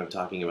 kind of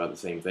talking about the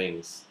same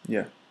things.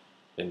 Yeah.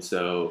 And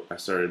so I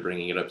started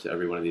bringing it up to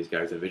every one of these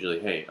guys individually.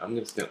 Hey,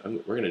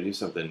 we're gonna do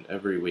something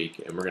every week,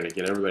 and we're gonna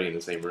get everybody in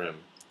the same room,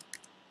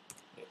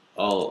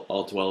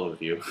 all 12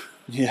 of you,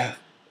 Yeah.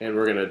 and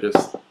we're gonna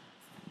just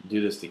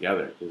do this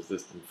together. Because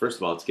this, first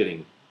of all, it's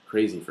getting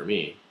crazy for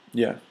me,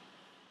 Yeah.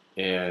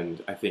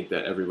 and I think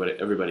that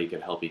everybody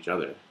can help each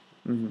other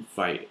Mm-hmm.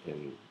 fight.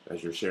 And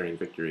as you're sharing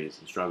victories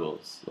and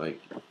struggles,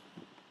 like,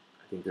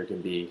 I think there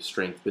can be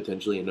strength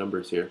potentially in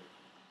numbers here.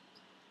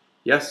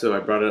 Yeah, so I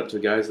brought it up to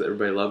guys that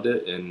everybody loved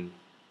it, and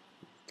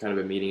kind of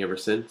been meeting ever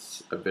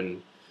since. I've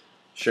been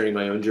sharing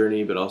my own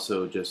journey, but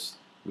also just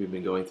we've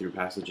been going through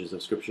passages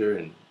of scripture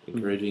and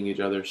encouraging each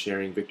other,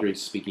 sharing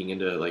victories, speaking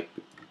into like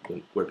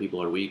where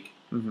people are weak,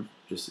 Mm-hmm.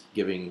 just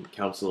giving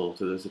counsel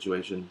to those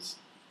situations.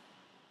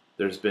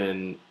 There's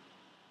been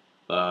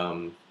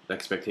the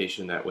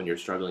expectation that when you're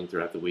struggling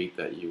throughout the week,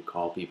 that you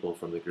call people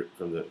from the group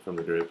from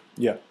the group.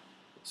 Yeah.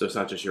 So it's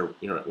not just we're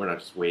not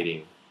just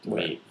waiting to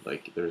Right. meet.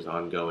 Like, there's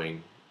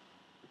ongoing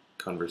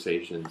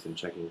conversations and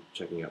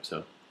checking up.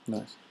 So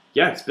Nice.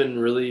 yeah, it's been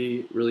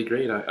really, really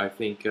great. I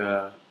think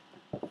it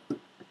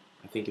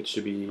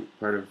should be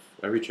part of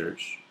every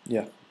church.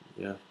 Yeah.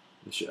 Yeah.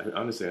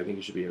 Honestly, I think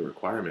it should be a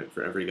requirement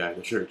for every guy in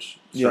the church,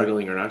 Yeah.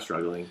 struggling or not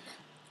struggling.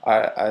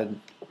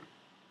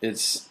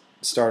 It's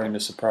starting to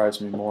surprise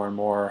me more and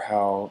more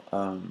how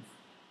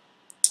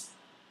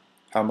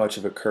much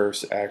of a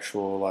curse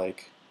actual,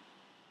 like,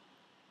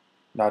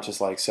 not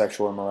just like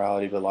sexual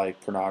immorality, but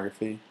like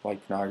pornography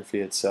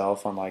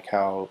itself, on like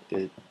how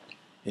it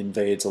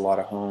invades a lot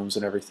of homes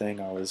and everything.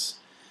 I was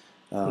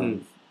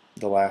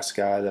the last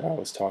guy that I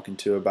was talking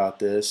to about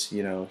this,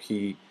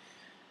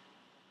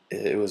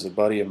 it was a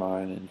buddy of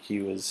mine, and he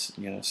was,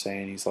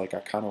 saying, he's like, I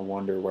kind of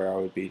wonder where I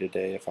would be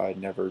today if I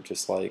had never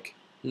just like,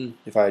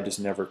 if I had just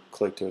never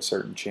clicked to a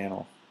certain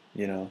channel,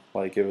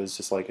 like it was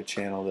just like a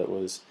channel that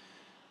was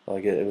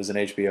like, it was an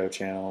HBO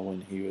channel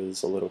when he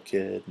was a little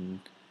kid, and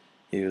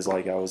he was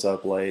like, I was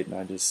up late, and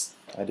I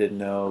didn't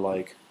know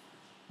like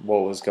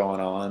what was going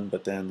on,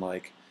 but then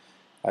like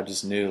I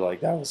just knew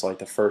like that was like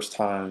the first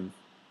time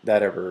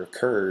that ever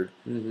occurred,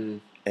 Mm-hmm.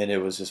 and it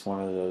was just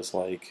one of those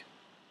like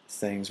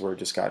things where it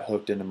just got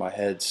hooked into my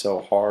head so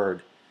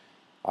hard.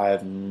 I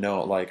have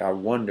no, like, I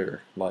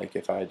wonder like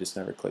if I had just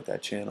never clicked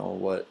that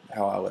channel,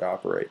 how I would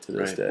operate to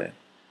this Right. day.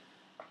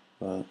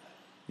 But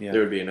yeah,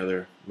 There would be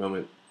another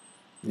moment.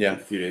 yeah, A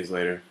few days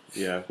later.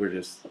 Yeah, we're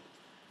just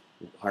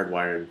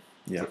hardwired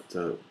yeah,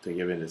 to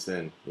give in to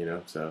sin,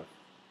 So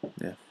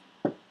yeah,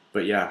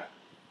 but yeah,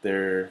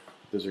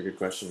 those are good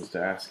questions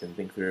to ask and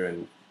think through.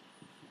 And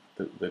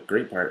the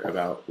great part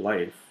about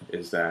life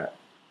is that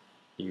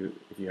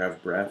if you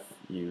have breath,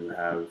 you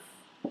have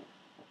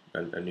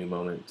a new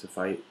moment to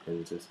fight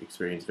and to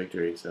experience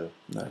victory. So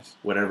nice.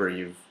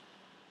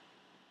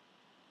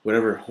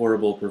 whatever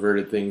horrible,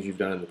 perverted things you've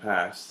done in the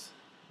past,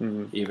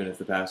 Mm-hmm. even if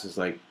the past is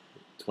like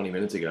 20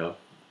 minutes ago,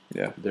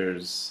 Yeah,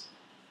 there's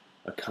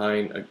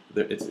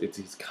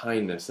it's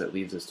kindness that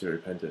leads us to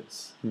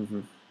repentance.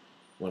 mm-hmm.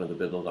 One of the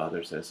biblical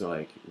authors says, so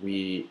like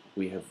we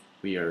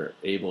are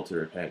able to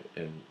repent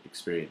and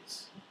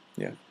experience.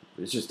 Yeah.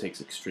 It just takes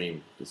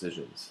extreme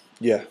decisions.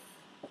 Yeah.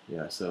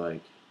 Yeah. So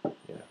like,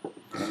 yeah.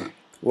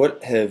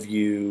 What have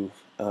you,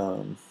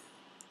 in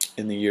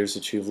the years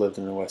that you've lived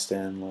in the West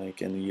End,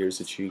 like in the years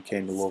that you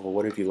came to Louisville,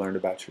 what have you learned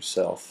about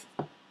yourself?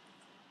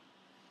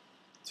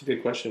 It's a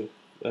good question.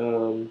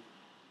 What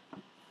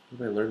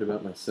have I learned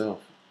about myself?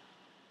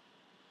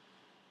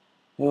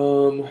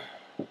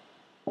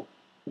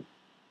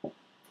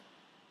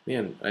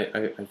 Man,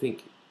 I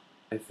think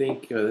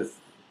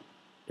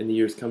in the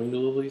years coming to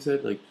Louisville, you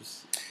said, like,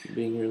 just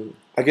being here.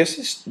 I guess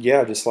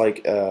just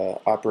like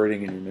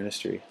operating in your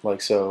ministry.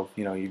 Like, so,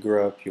 you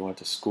grew up, you went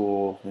to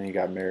school, then you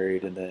got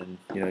married, and then,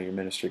 your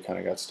ministry kind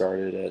of got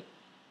started at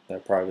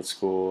that private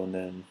school, and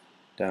then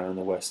down in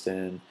the West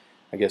End.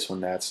 I guess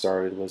when that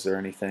started, was there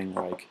anything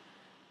like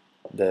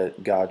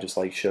that God just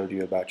like showed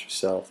you about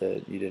yourself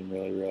that you didn't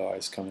really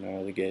realize coming out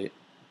of the gate?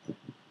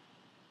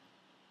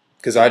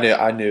 Because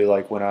I knew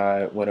like when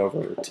I went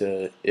over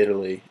to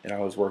Italy and I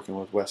was working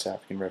with West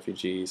African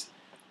refugees,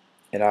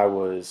 and I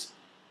was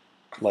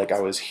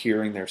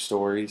hearing their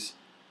stories,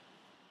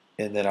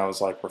 and then I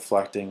was like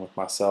reflecting with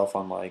myself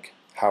on like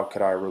how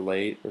could I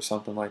relate or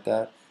something like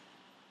that.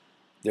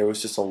 There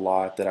was just a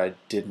lot that I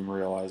didn't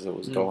realize that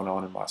was going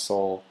on in my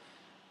soul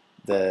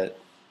that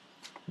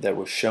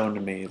was shown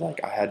to me.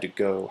 Like, I had to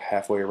go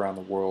halfway around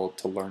the world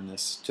to learn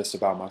this just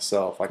about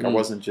myself. Like, I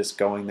wasn't just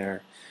going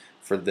there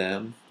for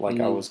them. Like,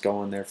 I was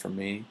going there for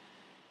me.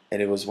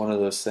 And it was one of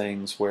those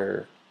things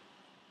where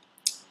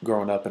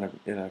growing up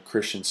in a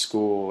Christian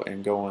school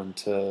and going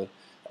to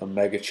a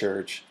mega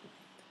church,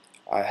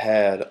 I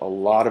had a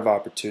lot of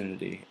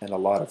opportunity and a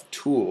lot of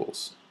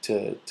tools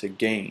to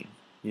gain,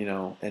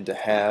 and to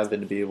have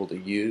and to be able to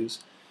use.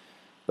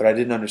 But I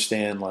didn't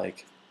understand,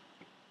 like,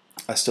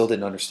 I still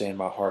didn't understand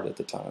my heart at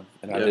the time.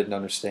 And I Yeah. didn't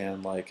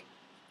understand, like,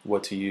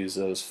 what to use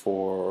those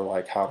for, or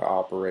like how to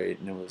operate.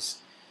 And it was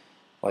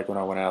like when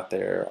I went out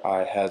there,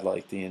 I had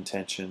like the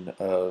intention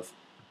of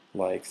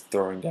like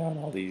throwing down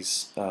all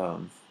these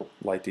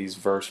like these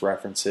verse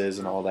references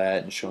and all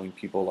that, and showing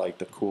people like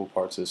the cool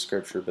parts of the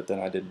scripture. But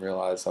then I didn't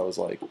realize, I was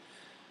like,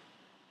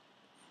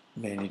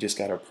 man, you just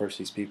got to approach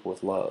these people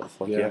with love.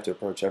 Like, you Yeah. have to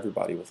approach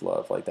everybody with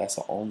love. Like, that's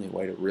the only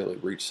way to really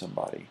reach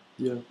somebody.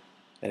 Yeah.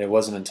 And it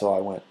wasn't until I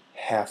went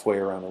halfway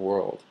around the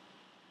world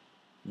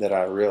that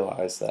I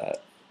realized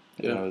that.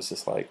 And I was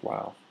just like,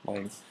 wow,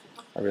 like,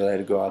 I really had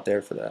to go out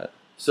there for that.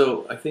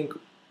 So I think a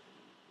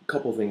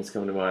couple things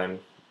come to mind.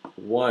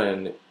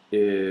 One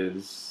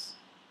is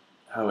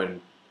how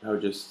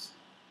just,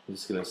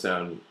 this is going to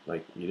sound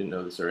like you didn't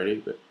know this already,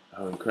 but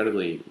how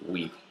incredibly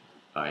weak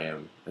I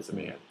am as a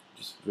man.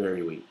 Just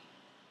very weak.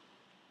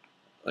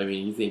 I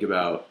mean, you think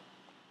about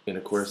in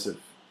a course of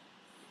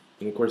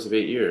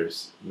 8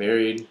 years,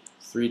 married,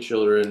 3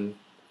 children,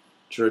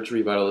 church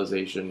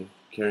revitalization,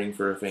 caring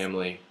for a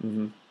family,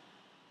 Mm-hmm.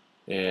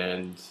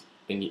 and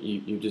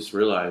you just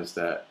realize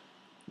that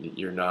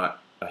you're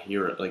not a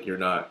hero. Like, you're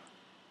not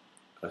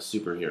a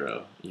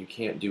superhero. You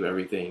can't do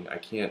everything. I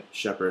can't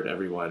shepherd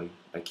everyone.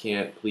 I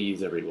can't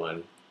please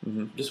everyone.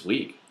 Mm-hmm. I'm just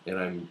weak,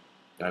 and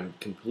I'm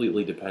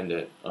completely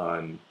dependent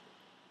on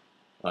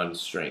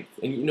strength.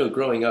 And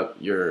growing up,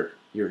 you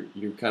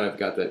kind of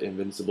got that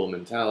invincible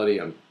mentality.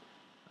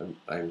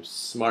 I'm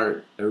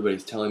smart.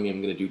 Everybody's telling me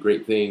I'm going to do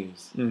great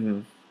things.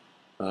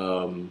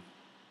 Mm-hmm.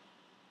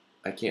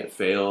 I can't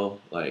fail.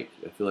 Like,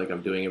 I feel like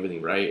I'm doing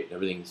everything right.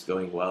 Everything's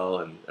going well,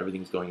 and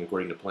everything's going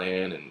according to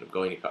plan. And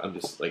I'm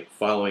just like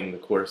following the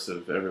course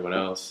of everyone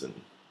else. And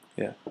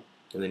Yeah.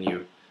 And then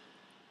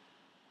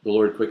the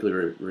Lord quickly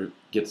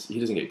He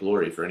doesn't get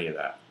glory for any of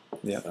that.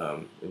 Yeah.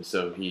 And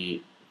so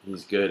He's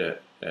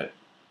good at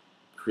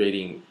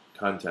creating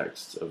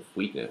contexts of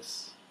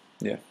weakness.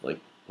 Yeah. Like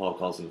Paul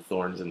calls them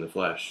thorns in the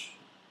flesh,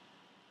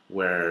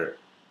 where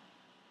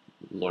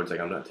the Lord's like,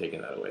 I'm not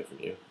taking that away from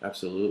you.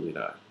 Absolutely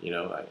not.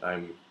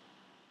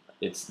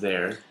 It's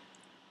there.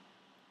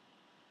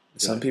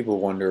 Some people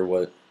wonder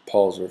what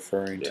Paul's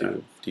referring Yeah.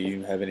 to. Do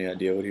you have any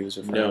idea what he was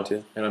referring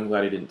to? And I'm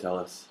glad he didn't tell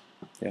us.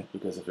 Yeah.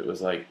 Because if it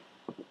was like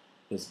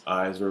his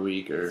eyes were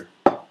weak, or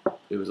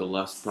it was a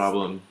lust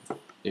problem,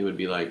 it would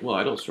be like, well,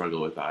 I don't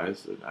struggle with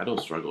eyes, and I don't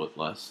struggle with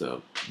lust,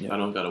 so Yeah. I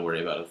don't got to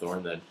worry about a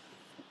thorn then.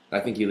 I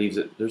think he leaves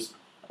it. There's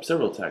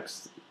several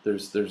texts.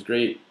 There's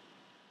great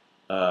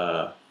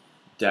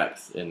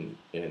depth in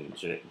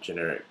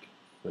generic.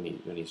 When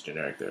he's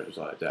generic, there's a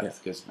lot of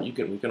depth, because we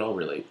can all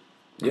relate.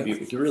 Yeah.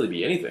 It can really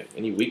be anything,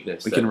 any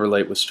weakness. We can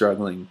relate with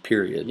struggling,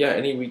 period. Yeah,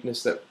 any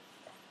weakness that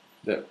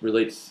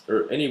relates,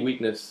 or any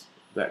weakness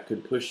that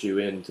could push you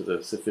into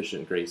the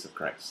sufficient grace of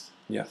Christ.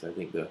 Yeah. So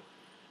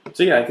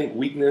I think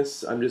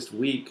weakness. I'm just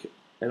weak,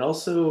 and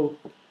also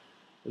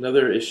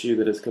another issue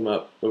that has come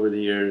up over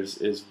the years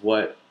is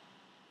what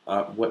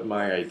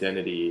my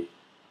identity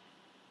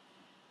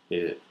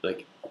is,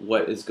 like,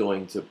 what is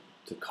going to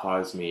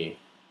cause me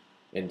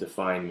and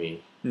define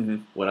me, Mm-hmm.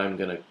 what I'm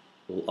going to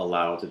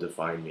allow to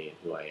define me and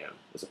who I am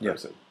as a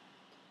person.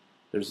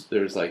 Yeah.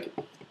 There's like,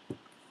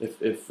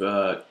 if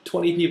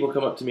 20 people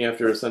come up to me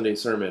after a Sunday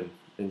sermon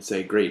and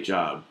say, great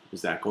job,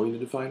 is that going to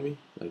define me?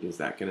 Like, is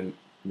that going to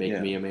make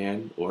me a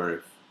man?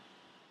 Or,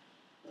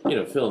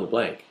 fill in the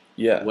blank.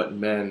 Yeah. What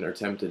men are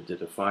tempted to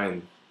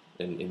define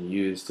and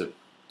use to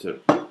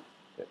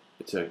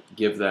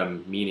give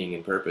them meaning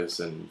and purpose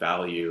and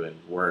value and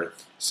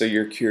worth. So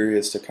you're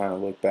curious to kind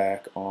of look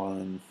back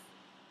on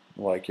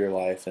like your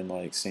life and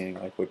like seeing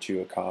like what you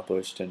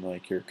accomplished, and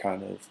like you're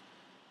kind of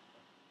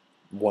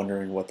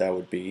wondering what that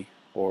would be,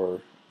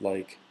 or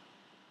like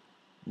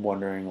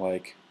wondering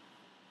like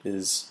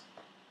is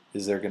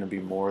there going to be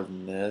more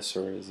than this,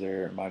 or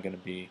am I going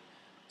to be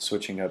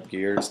switching up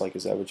gears? Like,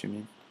 is that what you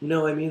mean?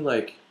 No, I mean,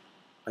 like,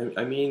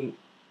 I mean,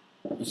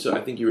 so I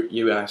think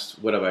you asked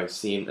what have I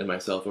seen in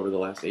myself over the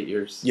last 8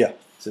 years? Yeah.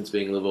 Since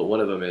being in Louisville. One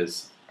of them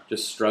is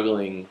just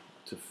struggling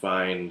to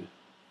find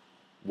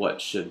what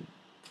should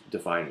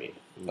define me,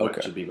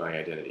 what should be my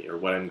identity, or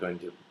what I'm going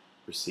to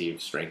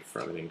receive strength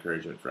from and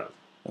encouragement from.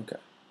 Okay.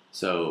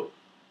 So,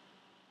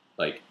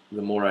 like,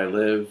 the more I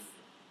live,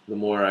 the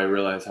more I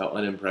realize how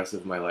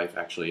unimpressive my life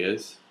actually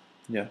is.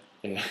 Yeah.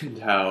 And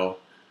how,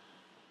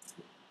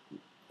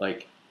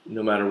 like,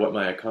 no matter what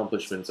my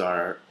accomplishments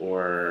are,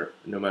 or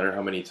no matter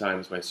how many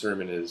times my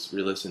sermon is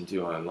re-listened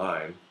to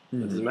online, it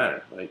doesn't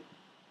matter. Like,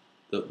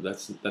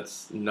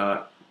 that's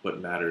not what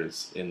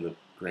matters in the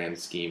grand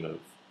scheme of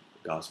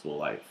gospel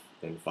life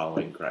and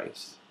following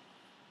Christ.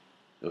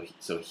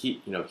 So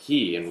he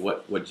and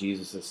what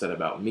Jesus has said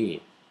about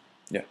me,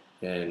 yeah,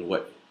 and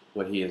what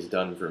he has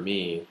done for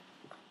me,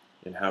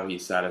 and how He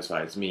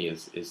satisfies me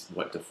is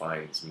what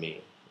defines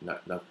me,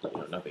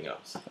 nothing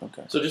else.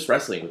 Okay. So just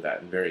wrestling with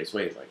that in various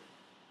ways, like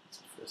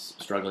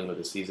struggling with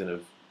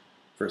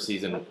first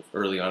season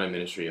early on in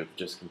ministry of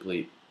just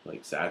complete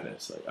like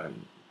sadness, like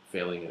I'm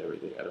failing at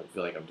everything. I don't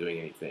feel like I'm doing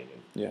anything,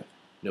 and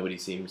nobody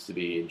seems to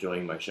be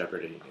enjoying my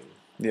shepherding.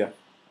 And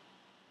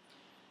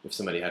if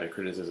somebody had a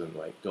criticism,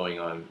 like going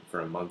on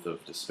for a month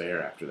of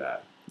despair after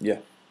that. Yeah.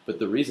 But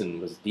the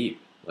reason was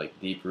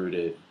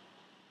deep-rooted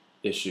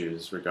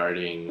issues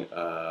regarding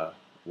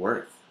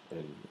worth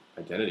and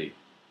identity.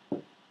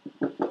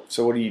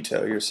 So what do you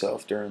tell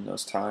yourself during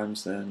those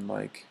times then?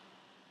 Like,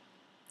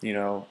 you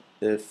know,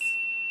 if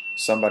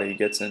somebody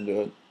gets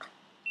into it,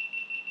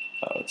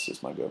 oh, it's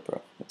just my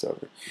GoPro. It's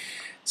over.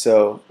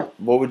 So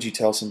what would you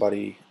tell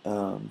somebody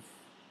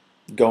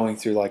going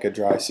through like a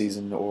dry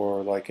season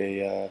or like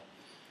a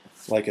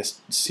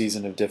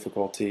season of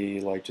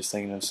difficulty, like just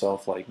thinking to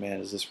himself, like,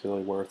 man, is this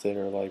really worth it?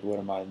 Or like, what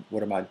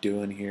am I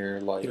doing here?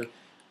 Like,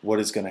 what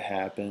is going to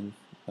happen?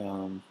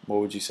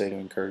 What would you say to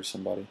encourage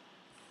somebody?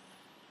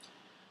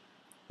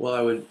 Well,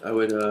 I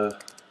would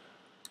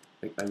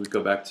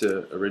go back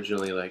to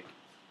originally, like,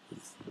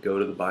 go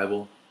to the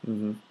Bible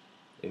and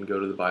go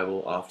to the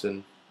Bible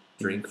often,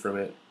 drink from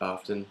it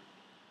often.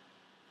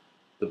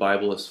 The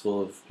Bible is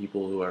full of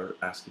people who are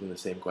asking the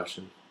same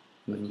question.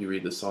 Like, you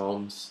read the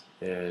Psalms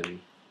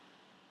and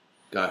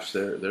gosh,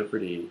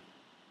 they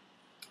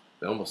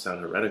almost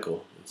sound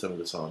heretical in some of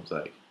the Psalms.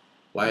 Like,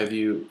 why have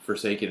you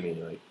forsaken me?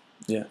 Like,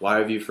 why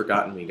have you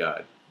forgotten me,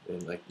 God?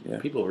 And like,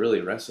 people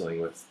really wrestling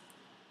with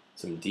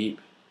some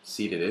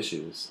deep-seated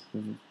issues.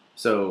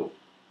 So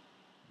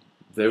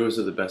those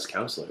are the best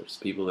counselors,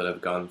 people that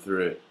have gone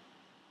through it.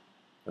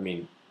 I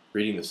mean,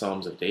 reading the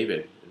Psalms of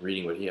David and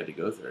reading what he had to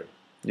go through.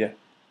 Yeah.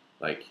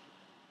 Like,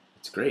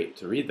 it's great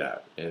to read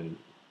that and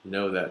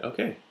know that,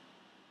 okay,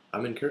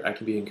 I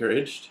can be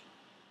encouraged.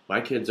 My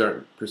kids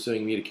aren't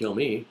pursuing me to kill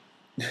me.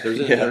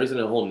 There isn't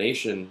a whole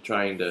nation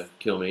trying to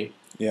kill me.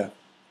 Yeah.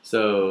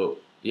 So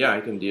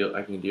I can deal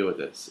with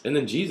this. And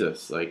then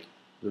Jesus, like,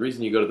 the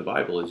reason you go to the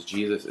Bible is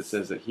Jesus. It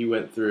says that he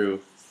went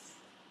through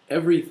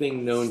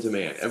everything known to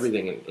man,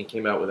 everything, and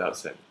came out without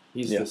sin.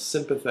 He's the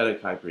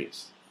sympathetic high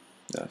priest.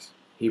 Yes.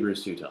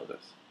 Hebrews 2 tells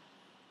us.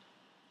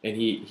 And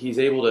he's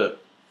able to,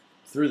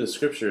 through the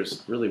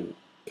scriptures, really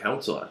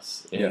counsel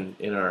us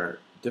in our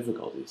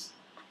difficulties.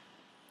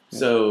 Yeah.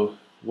 So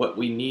what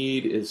we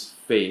need is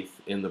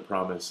faith in the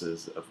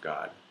promises of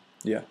God.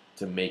 Yeah.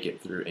 To make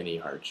it through any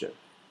hardship.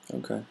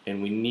 Okay.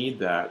 And we need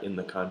that in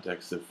the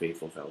context of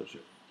faithful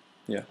fellowship.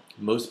 Yeah.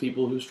 Most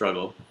people who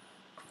struggle,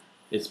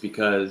 it's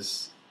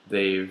because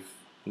they've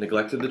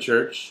neglected the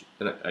church,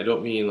 and I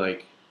don't mean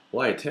like,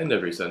 well, I attend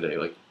every Sunday.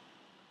 Like,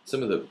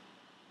 some of the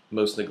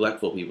most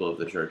neglectful people of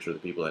the church are the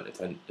people that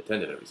attend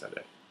it every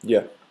Sunday.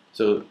 Yeah.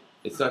 So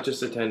it's not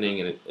just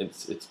attending, and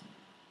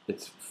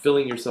it's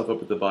filling yourself up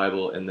with the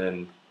Bible, and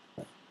then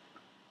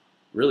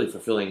really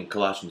fulfilling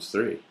Colossians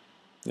 3.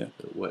 Yeah.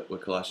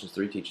 What Colossians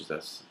 3 teaches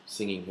us: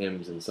 singing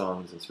hymns and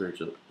songs and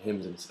spiritual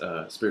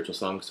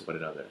songs to one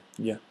another.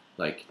 Yeah.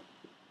 Like,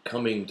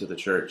 coming to the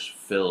church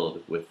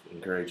filled with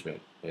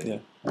encouragement.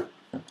 And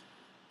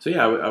so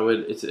I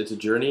would. It's a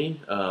journey.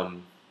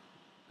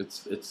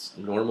 It's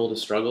normal to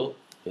struggle.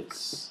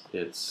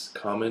 It's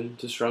common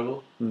to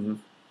struggle.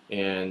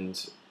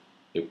 And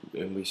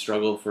we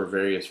struggle for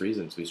various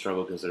reasons. We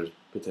struggle because there's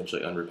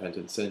potentially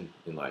unrepentant sin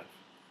in life.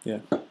 Yeah.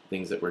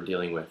 Things that we're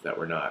dealing with that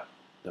we're not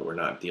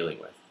dealing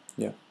with.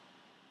 Yeah.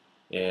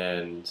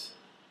 And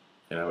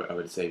I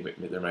would say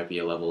there might be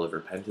a level of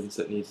repentance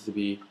that needs to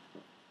be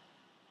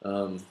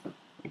handled.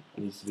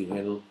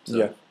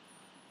 So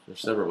there's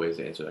several ways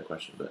to answer that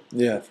question, but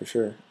for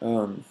sure.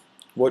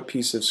 What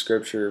piece of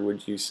scripture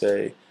would you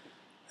say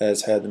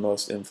has had the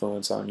most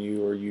influence on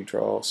you, or you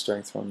draw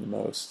strength from the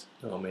most?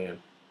 Oh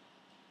man.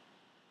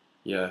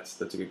 Yeah,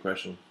 that's a good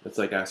question. It's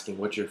like asking,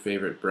 what's your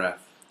favorite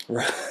breath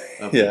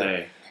of the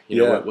day?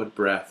 You know, what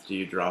breath do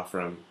you draw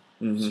from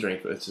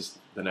strength? It's just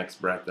the next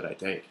breath that I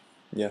take.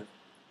 Yeah.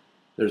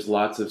 There's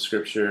lots of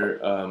scripture.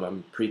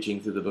 I'm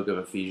preaching through the book of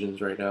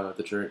Ephesians right now at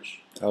the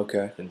church.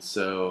 Okay. And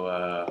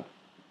so,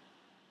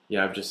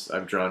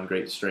 I've drawn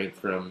great strength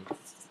from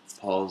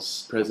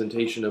Paul's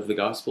presentation of the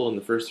gospel in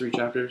the first 3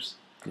 chapters.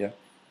 Yeah.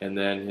 And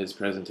then his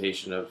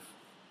presentation of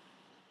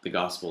the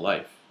gospel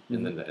life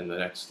in the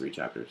next 3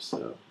 chapters.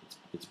 So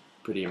it's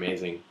pretty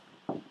amazing.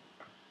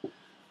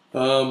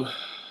 I've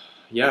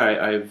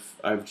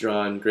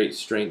drawn great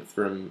strength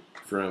from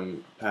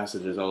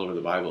passages all over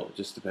the Bible. It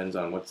just depends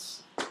on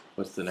what's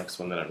the next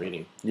one that I'm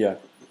reading. Yeah.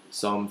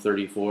 Psalm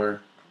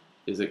 34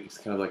 it's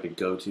kind of like a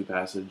go-to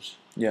passage.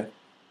 Yeah.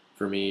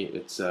 For me,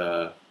 it's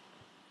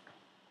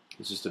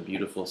just a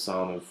beautiful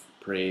psalm of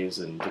praise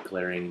and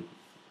declaring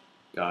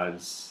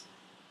God's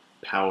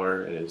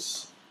power and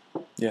His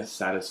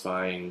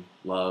satisfying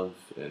love,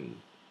 and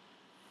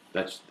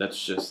that's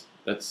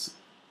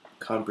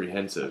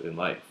comprehensive in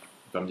life.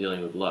 If I'm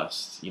dealing with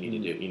lust, you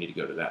need to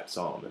go to that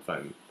psalm. If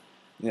I'm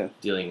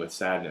dealing with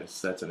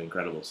sadness, that's an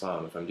incredible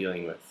psalm. If I'm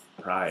dealing with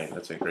pride,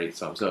 that's a great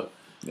psalm. So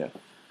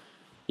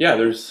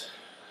there's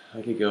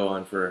I could go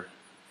on for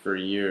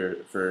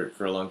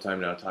a long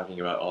time now talking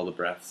about all the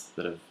breaths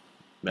that have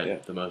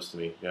meant the most to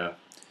me. Yeah.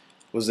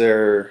 Was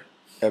there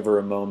ever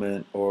a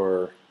moment,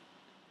 or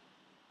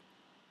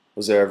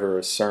was there ever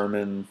a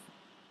sermon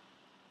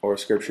or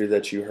scripture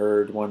that you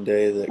heard one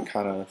day that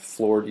kind of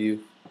floored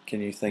you?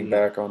 Can you think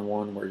back on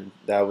one where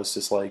that was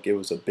just like it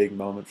was a big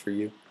moment for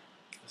you?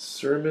 A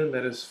sermon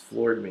that has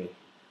floored me.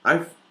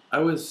 I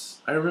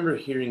remember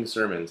hearing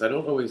sermons. I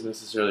don't always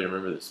necessarily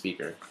remember the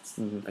speaker.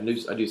 I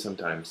do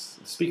sometimes.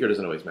 The speaker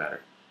doesn't always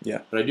matter.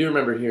 Yeah. But I do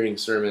remember hearing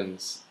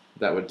sermons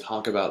that would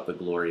talk about the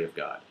glory of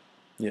God.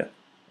 Yeah.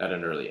 At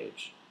an early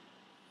age.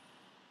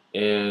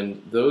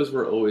 And those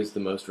were always the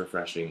most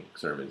refreshing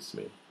sermons to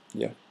me.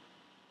 Yeah.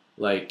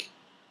 Like,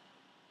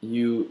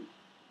 you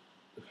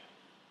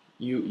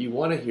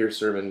want to hear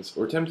sermons,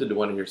 or tempted to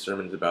want to hear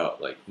sermons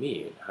about, like,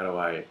 me, and how do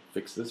I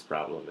fix this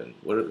problem, and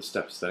what are the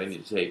steps that I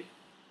need to take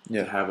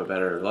to have a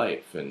better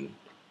life, and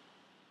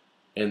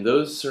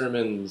those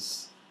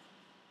sermons,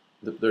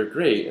 they're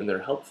great, and they're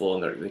helpful,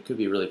 and they could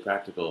be really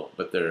practical,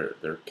 but they're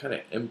kind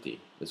of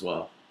empty as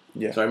well.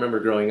 Yeah. So I remember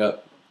growing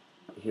up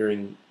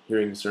hearing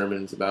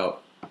sermons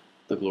about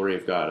the glory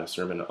of God, a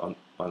sermon on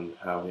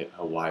how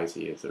wise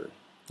He is, or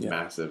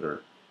massive,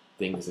 or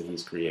things that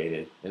He's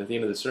created. And at the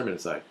end of the sermon,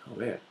 it's like, oh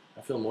man,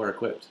 I feel more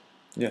equipped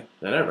than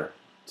ever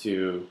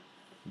to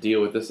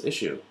deal with this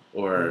issue,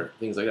 or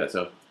things like that.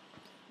 So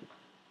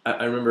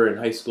I remember in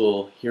high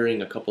school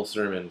hearing a couple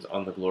sermons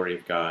on the glory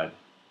of God,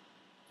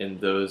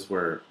 and those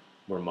were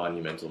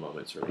monumental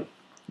moments for me.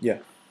 Yeah.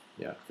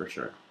 Yeah, for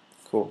sure.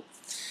 Cool.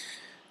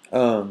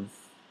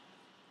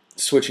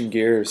 Switching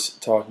gears,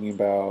 talking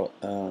about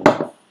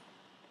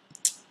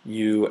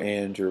you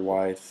and your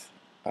wife,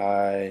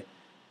 I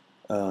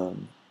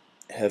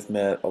have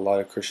met a lot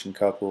of Christian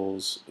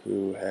couples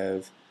who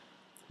have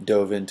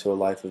dove into a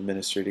life of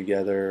ministry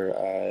together.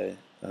 I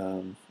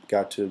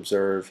got to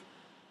observe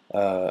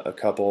a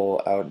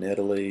couple out in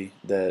Italy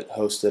that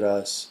hosted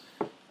us.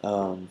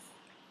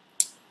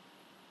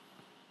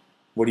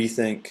 What do you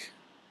think?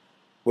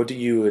 What do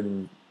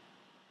you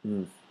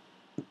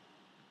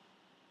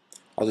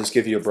I'll just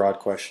give you a broad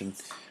question.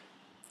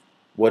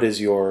 What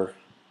is your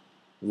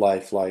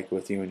life like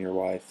with you and your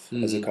wife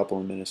as a couple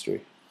in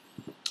ministry?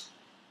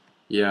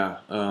 Yeah,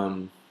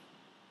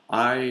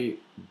 I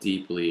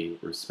deeply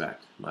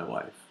respect my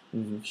wife.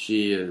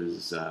 She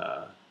is,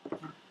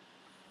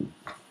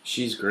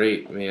 she's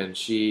great, man.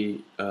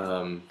 She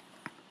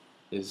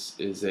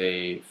is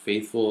a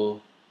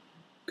faithful,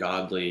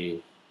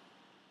 godly,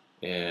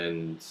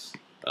 and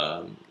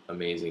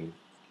amazing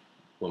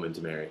woman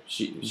to marry.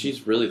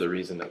 She's really the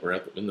reason that we're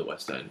in the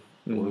West End.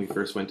 When we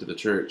first went to the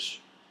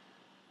church,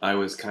 I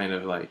was kind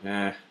of like,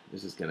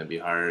 this is gonna be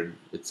hard.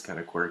 It's kind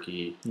of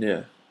quirky.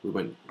 Yeah. We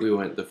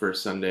went the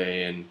first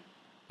Sunday, and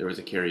there was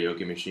a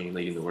karaoke machine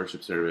leading the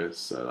worship service.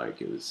 So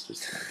like, it was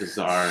just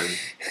bizarre,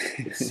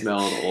 and it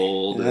smelled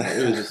old, and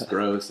it was just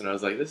gross. And I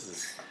was like, this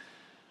is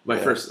my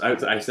first.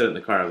 I said it in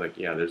the car. I was like,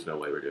 yeah, there's no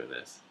way we're doing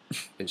this.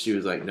 And she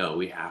was like, no,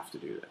 we have to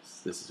do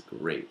this. This is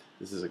great.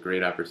 This is a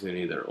great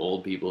opportunity. There are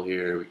old people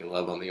here. We can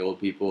love on the old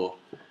people.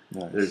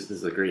 Nice. This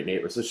is a great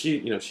neighbor. So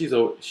she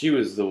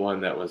was the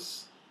one that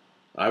was.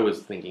 I was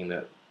thinking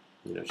that,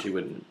 she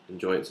wouldn't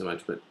enjoy it so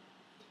much, but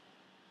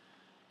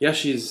yeah,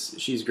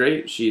 she's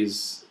great.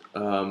 She's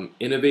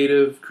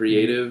innovative,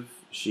 creative.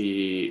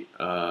 She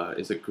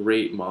is a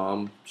great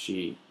mom.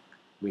 We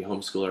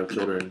homeschool our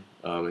children,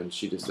 and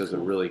she just does a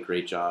really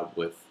great job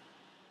with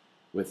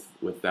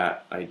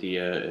that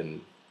idea. And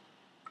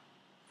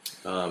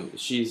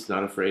she's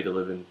not afraid to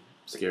live in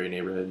scary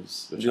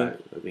neighborhoods, which I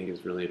think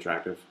is really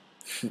attractive.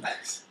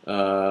 Nice.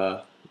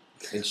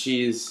 And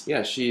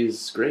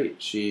she's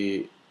great.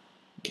 She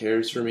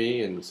cares for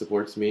me and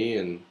supports me,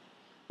 and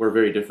we're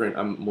very different.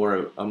 I'm more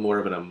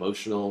of an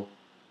emotional,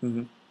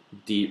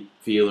 deep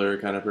feeler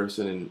kind of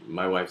person, and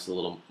my wife's a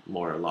little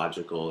more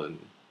logical and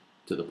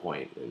to the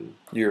point. And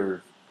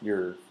you're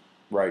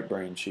right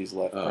brain, she's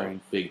left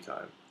brain. Big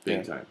time.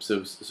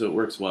 So it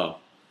works well.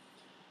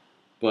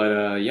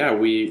 But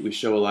we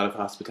show a lot of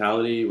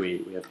hospitality.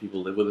 We have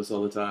people live with us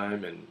all the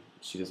time, and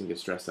she doesn't get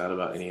stressed out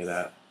about any of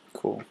that.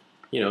 Cool.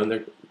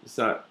 And it's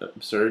not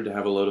absurd to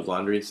have a load of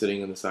laundry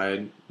sitting on the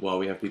side while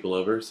we have people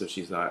over, so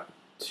she's not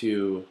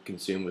too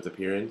consumed with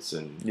appearance.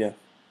 And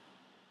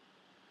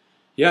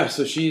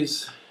so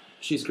she's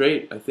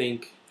great. I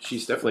think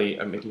she's definitely,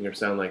 I'm making her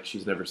sound like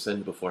she's never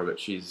sinned before, but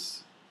she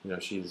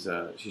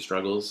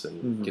struggles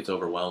and gets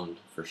overwhelmed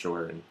for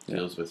sure, and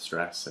deals with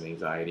stress and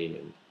anxiety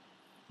and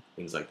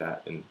things like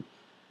that, and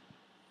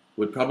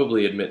would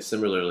probably admit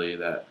similarly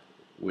that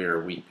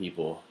we're weak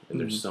people and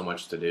there's so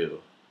much to do.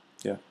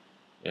 Yeah.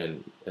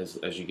 And as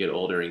you get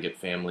older and get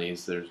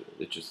families,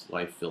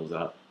 life fills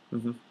up.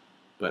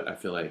 But I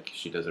feel like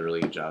she does a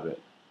really good job at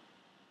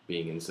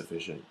being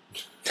insufficient.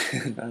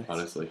 Nice.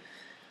 Honestly.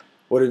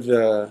 What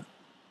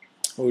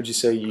would you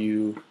say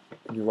you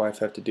and your wife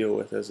have to deal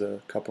with as a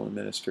couple in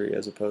ministry,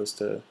 as opposed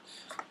to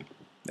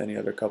any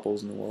other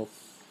couples in the world?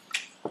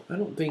 I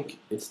don't think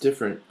it's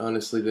different,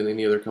 honestly, than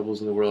any other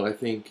couples in the world. I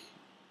think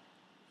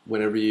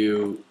whenever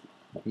you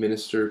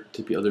minister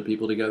to other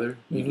people together.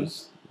 Mm-hmm.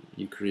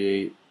 You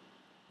create,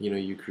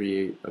 you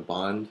create a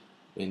bond,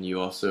 and you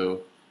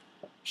also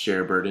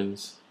share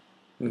burdens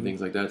and Mm-hmm.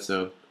 things like that.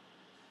 So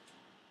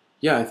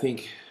yeah, I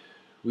think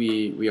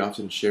we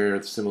often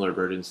share similar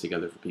burdens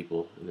together for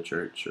people in the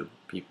church or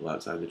people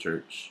outside the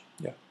church.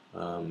 Yeah.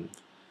 Um,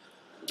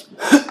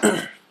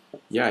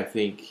 yeah, I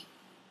think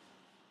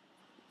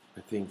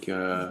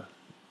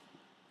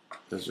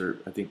those are.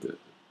 I think that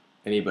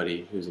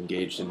anybody who's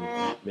engaged in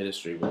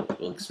ministry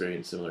will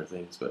experience similar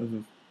things. But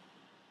Mm-hmm.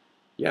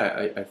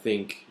 yeah, I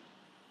think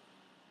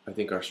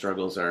our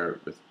struggles are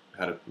with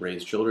how to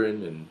raise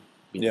children and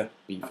Yeah.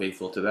 be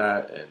faithful to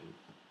that, and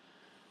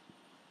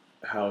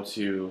how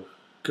to.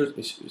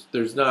 Because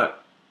there's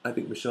not. I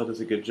think Michelle does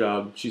a good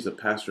job. She's a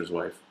pastor's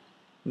wife,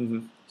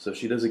 Mm-hmm. so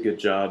she does a good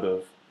job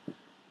of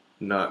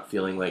not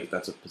feeling like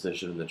that's a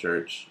position in the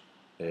church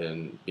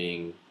and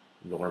being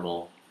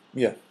normal.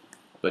 Yeah.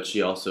 But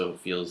she also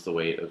feels the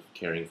weight of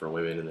caring for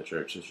women in the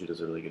church, so she does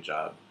a really good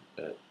job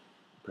at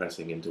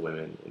pressing into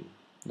women and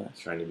Nice.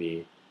 trying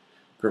to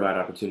provide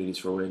opportunities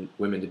for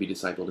women to be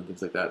discipled and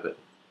things like that. But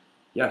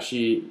yeah,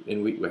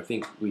 I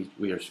think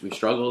we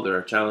struggle. There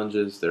are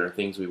challenges. There are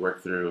things we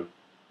work through,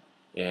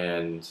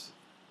 and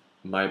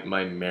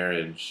my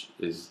marriage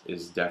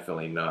is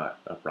definitely not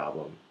a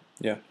problem.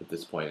 Yeah. At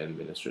this point in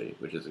ministry,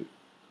 which is a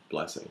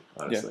blessing,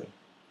 Yeah. honestly.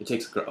 It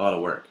takes a lot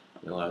of work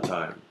and a lot of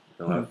time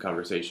and a lot of Mm-hmm.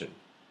 conversation,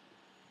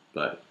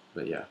 but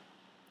yeah,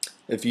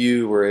 If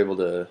you were able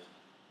to,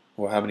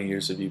 well, how many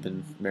years have you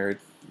been married?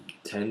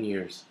 10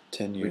 years.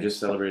 10 We years. just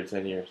celebrated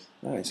 10 years.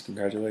 Nice.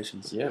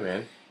 Congratulations. Yeah,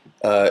 man.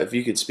 If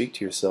you could speak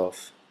to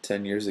yourself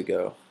 10 years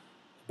ago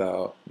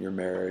about your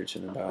marriage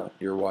and about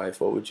your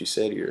wife, what would you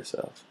say to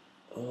yourself?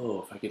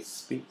 Oh, if I could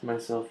speak to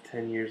myself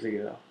 10 years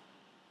ago.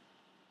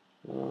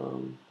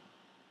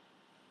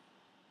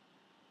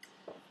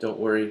 Don't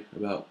worry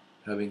about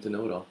having to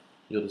know it all.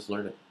 You'll just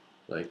learn it.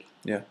 Like,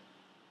 Yeah.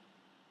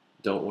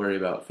 don't worry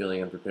about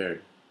feeling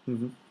unprepared.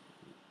 Mm-hmm.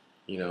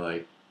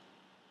 Like,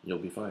 you'll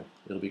be fine.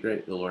 It'll be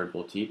great. The Lord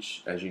will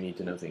teach as you need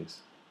to know things.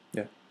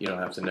 Yeah. You don't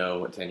have to know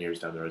what 10 years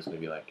down the road is going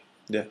to be like.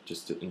 Yeah.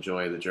 Just to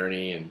enjoy the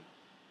journey and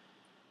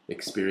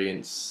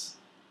experience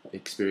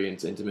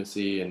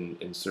intimacy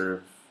and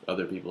serve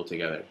other people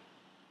together.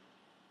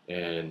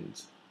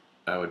 And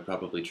I would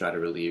probably try to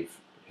relieve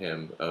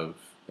him of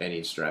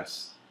any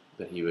stress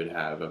that he would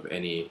have, of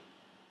any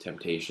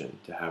temptation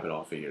to have it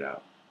all figured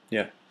out.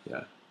 Yeah.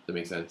 Yeah. That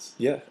makes sense?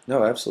 Yeah.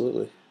 No,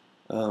 absolutely.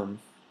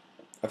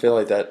 I feel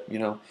like that,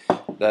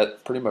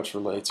 that pretty much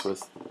relates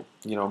with,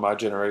 my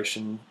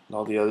generation and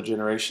all the other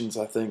generations.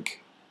 I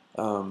think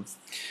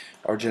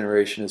our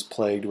generation is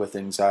plagued with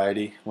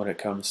anxiety when it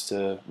comes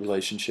to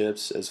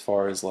relationships, as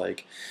far as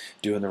like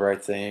doing the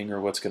right thing, or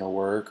what's going to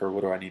work, or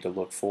what do I need to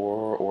look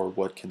for, or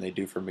what can they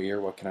do for me, or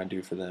what can I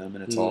do for them,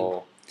 and it's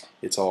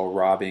all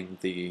robbing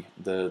the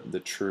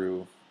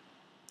true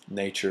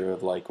nature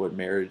of like what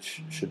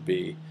marriage should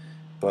be.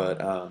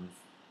 But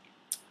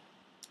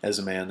as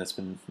a man that's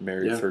been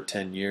married for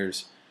 10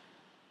 years,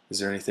 is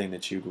there anything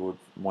that you would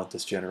want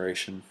this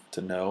generation to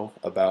know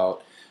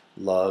about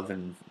love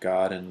and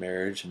God and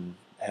marriage and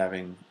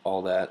having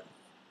all that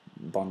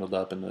bundled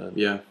up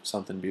into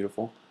something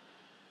beautiful?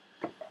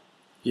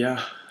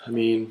 Yeah, I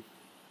mean,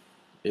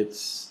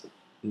 it's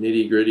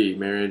nitty gritty.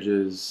 Marriage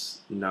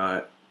is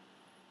not.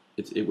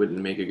 It wouldn't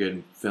make a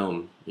good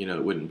film.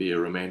 It wouldn't be a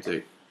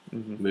romantic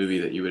movie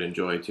that you would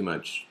enjoy too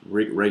much.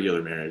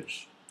 Regular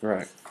marriage,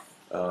 right?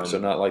 So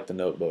not like The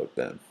Notebook,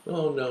 then.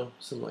 Oh no,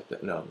 something like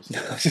that. No,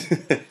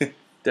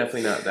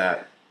 definitely not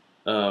that.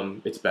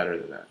 It's better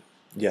than that.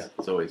 Yeah,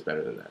 it's always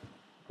better than that.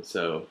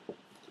 So,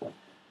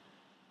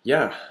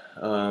 yeah,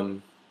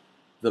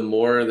 the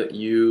more that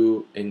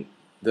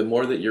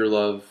your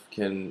love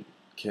can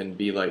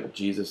be like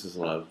Jesus'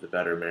 love, the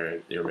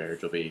better your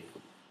marriage will be.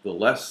 The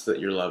less that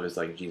your love is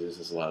like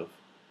Jesus' love,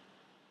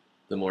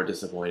 the more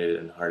disappointed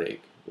and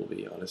heartache will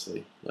be.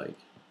 Honestly, like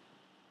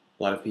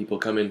a lot of people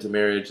come into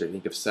marriage, they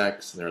think of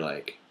sex, and they're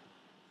like,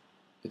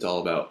 it's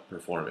all about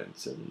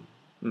performance and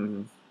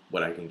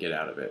what I can get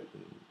out of it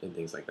and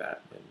things like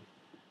that. And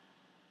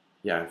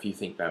yeah, if you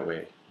think that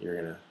way,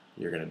 you're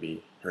gonna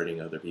be hurting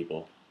other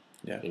people.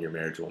 Yeah, and your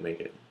marriage won't make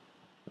it.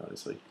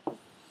 Honestly.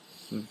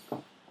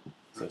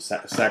 So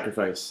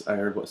sacrifice. I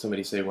heard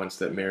somebody say once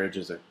that marriage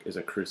is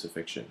a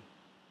crucifixion,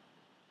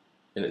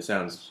 and it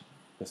sounds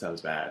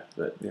bad,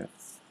 but yeah.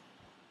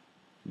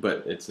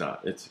 But it's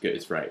not. It's good.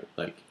 It's right.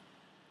 Like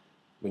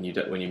when you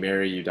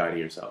marry, you die to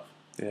yourself.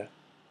 Yeah.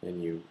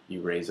 And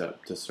you raise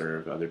up to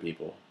serve other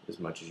people as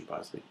much as you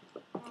possibly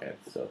can.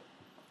 So.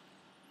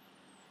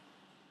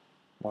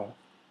 Wow.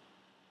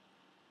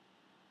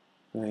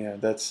 Well, yeah,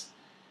 that's.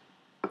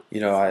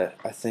 I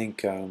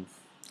think,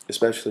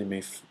 especially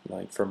me,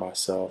 like for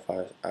myself,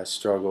 I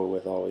struggle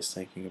with always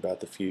thinking about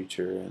the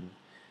future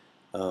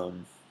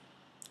and,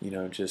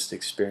 just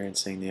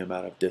experiencing the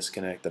amount of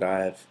disconnect that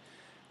I've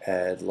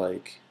had,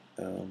 like,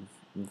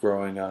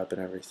 growing up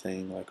and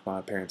everything. Like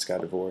my parents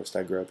got divorced.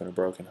 I grew up in a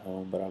broken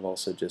home, but I've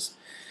also just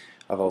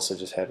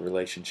had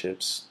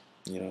relationships,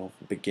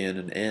 begin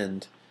and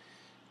end.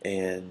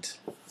 And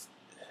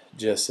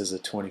just as a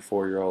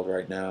 24-year-old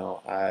right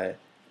now, I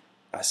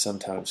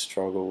sometimes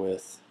struggle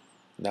with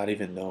not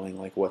even knowing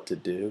like what to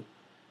do.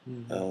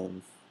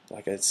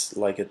 Like it's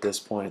like at this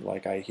point,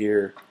 like I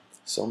hear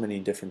so many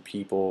different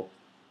people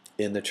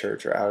in the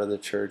church or out of the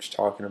church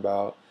talking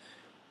about,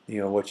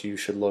 what you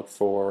should look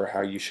for,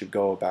 how you should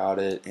go about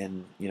it,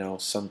 and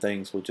some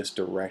things will just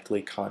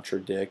directly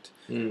contradict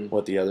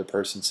what the other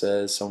person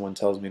says. Someone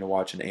tells me to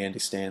watch an Andy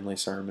Stanley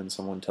sermon.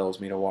 Someone tells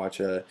me to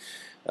watch a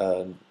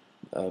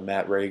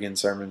Matt Reagan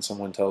sermon.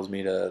 Someone tells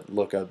me to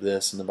look up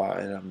this in the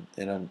Bible,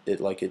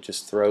 it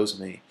just throws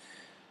me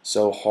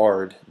so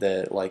hard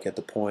that like at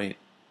the point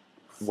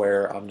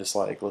where I'm just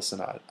like,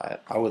 listen,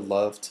 I would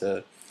love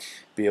to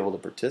be able to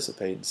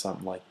participate in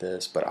something like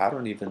this, but I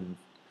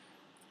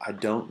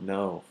don't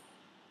know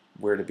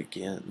where to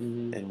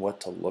begin and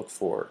what to look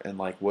for and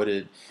like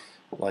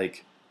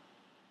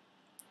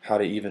how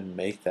to even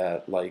make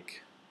that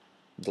like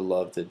the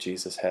love that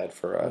Jesus had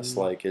for us.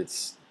 Like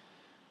it's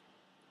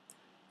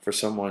for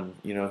someone,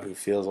 who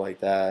feels like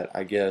that,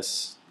 I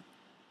guess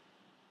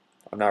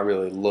I'm not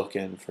really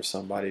looking for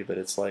somebody, but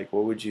it's like,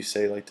 what would you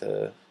say like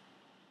to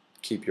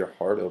keep your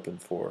heart open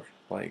for,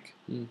 like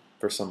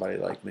for somebody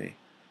like me?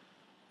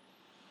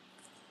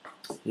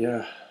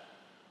 Yeah,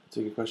 that's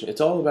a good question.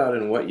 It's all about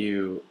in what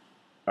you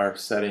are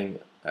setting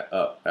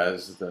up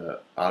as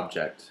the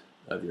object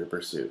of your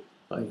pursuit.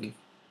 Like,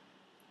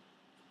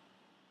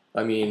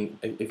 I mean,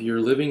 if you're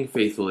living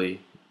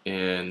faithfully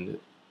and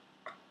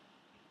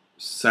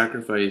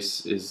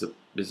sacrifice is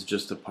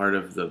just a part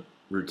of the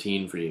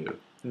routine for you,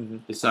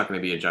 it's not going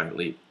to be a giant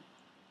leap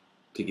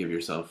to give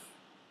yourself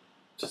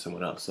to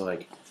someone else. So,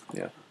 like,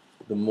 Yeah.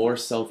 the more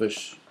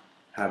selfish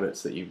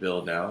habits that you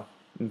build now,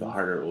 the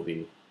harder it will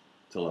be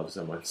to love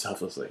someone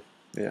selflessly.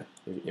 Yeah.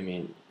 I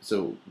mean,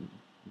 so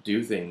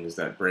do things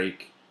that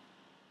break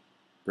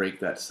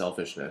that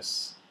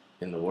selfishness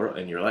in the world,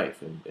 in your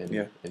life,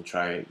 and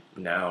try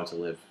now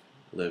to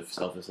live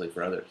selflessly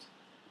for others.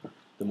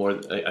 The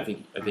more I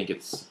think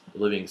it's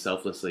living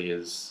selflessly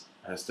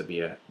has to be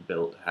a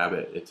built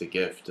habit. It's a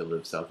gift to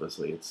live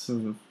selflessly. It's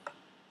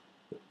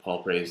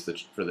Paul prays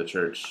for the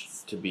church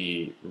to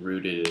be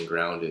rooted and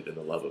grounded in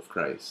the love of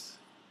Christ.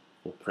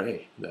 We'll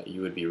pray that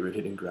you would be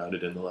rooted and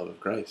grounded in the love of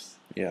Christ.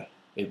 Yeah.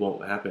 It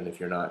won't happen if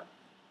you're not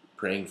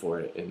praying for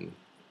it. And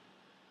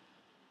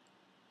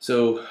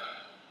so,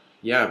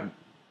 yeah,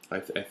 I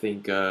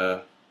think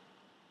that's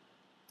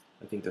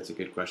a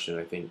good question.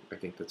 I think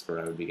that's where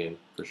I would begin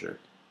for sure.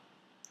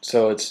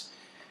 So it's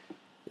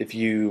if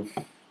you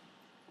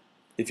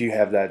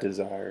have that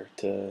desire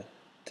to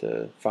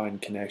find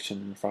connection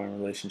and find a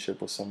relationship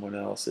with someone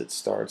else, it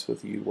starts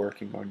with you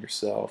working on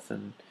yourself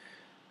and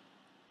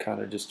kind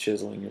of just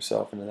chiseling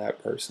yourself into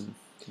that person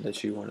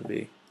that you want to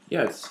be.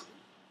 Yeah,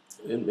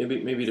 and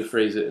maybe to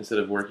phrase it, instead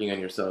of working on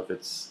yourself,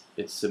 it's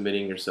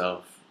submitting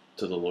yourself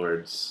to the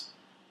Lord's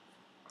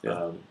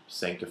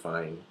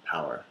sanctifying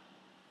power,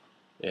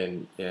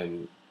 and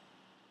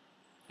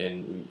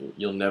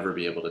you'll never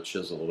be able to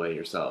chisel away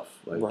yourself.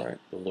 Like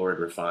the Lord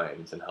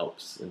refines and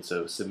helps, and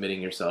so submitting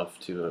yourself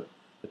to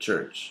a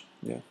church,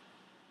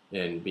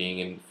 and being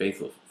in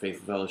faithful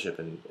fellowship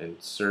and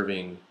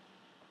serving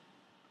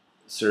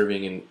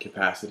in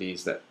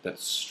capacities that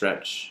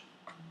stretch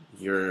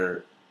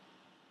your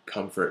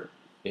comfort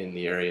in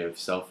the area of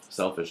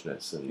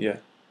selfishness, and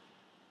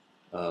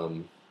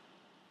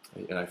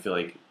and I feel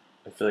like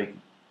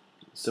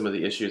some of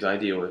the issues I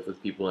deal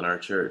with people in our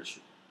church,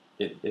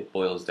 it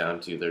boils down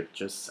to they're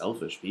just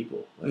selfish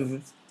people.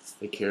 Like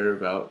they care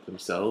about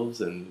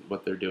themselves and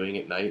what they're doing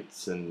at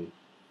nights and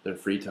their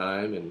free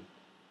time, and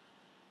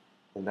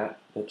that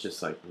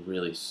just like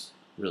really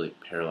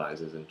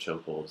paralyzes and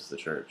chokeholds the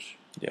church.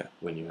 Yeah.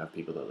 When you have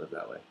people that live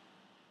that way.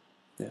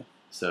 Yeah.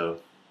 So,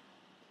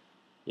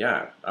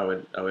 yeah, I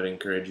would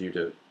encourage you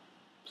to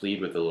plead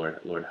with the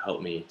Lord. Lord,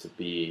 help me to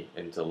be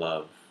and to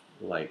love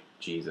like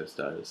Jesus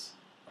does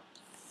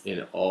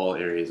in all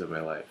areas of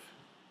my life.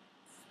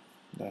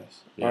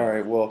 Nice. Yeah. All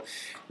right. Well,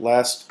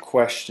 last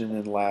question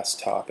and last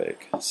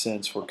topic,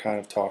 since we're kind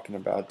of talking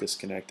about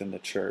disconnecting the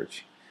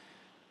church.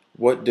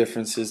 What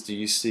differences do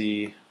you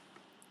see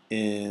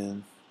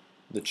in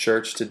the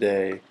church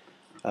today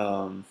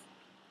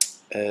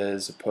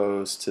as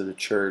opposed to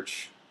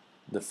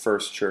the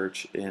first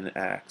church in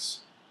Acts?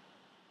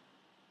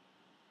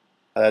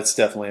 That's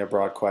definitely a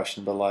broad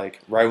question, but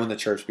like right when the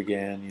church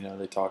began,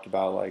 they talked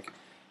about like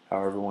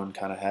how everyone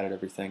kind of had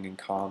everything in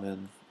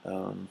common.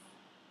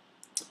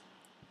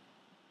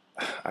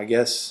 I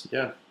guess.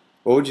 Yeah.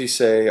 What would you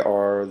say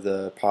are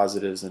the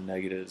positives and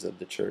negatives of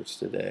the church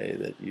today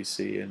that you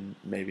see, and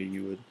maybe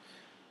you would,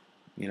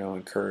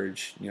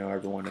 encourage,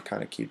 everyone to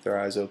kind of keep their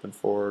eyes open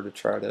for, to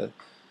try to.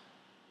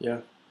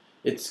 Yeah.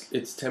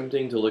 It's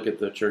tempting to look at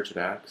the church in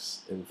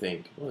Acts and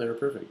think, well, they were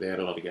perfect. They had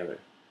it all together.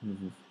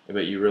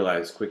 But you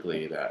realize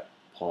quickly that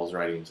Paul's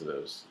writing to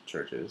those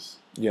churches.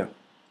 Yeah.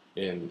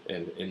 And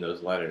in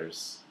those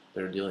letters,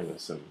 they're dealing with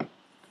some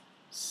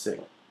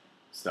sick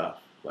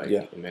stuff,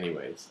 in many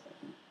ways.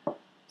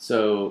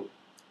 So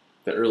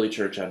the early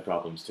church had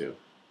problems too.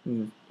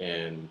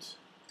 And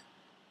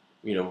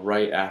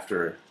right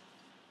after.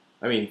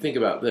 I mean, think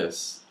about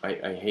this.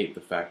 I hate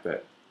the fact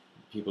that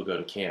people go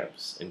to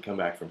camps and come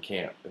back from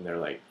camp, and they're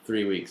like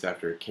 3 weeks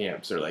after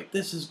camps, they're like,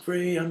 "This is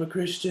great. I'm a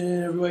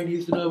Christian. Everybody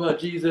needs to know about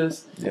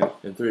Jesus." Yeah.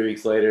 And 3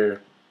 weeks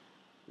later,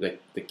 the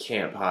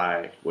camp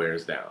high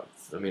wears down.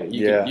 I mean,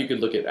 you could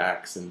look at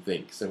Acts and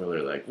think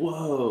similar, like,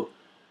 "Whoa,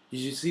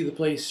 did you see the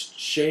place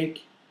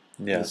shake?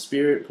 Yeah. The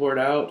Spirit poured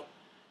out,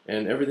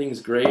 and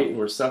everything's great, and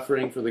we're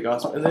suffering for the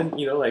gospel." And then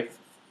like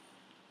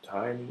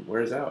time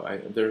wears out.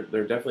 There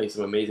are definitely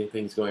some amazing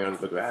things going on in the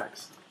Book of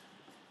Acts,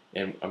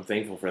 and I'm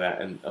thankful for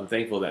that. And I'm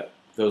thankful that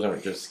those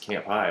aren't just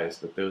camp highs,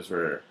 but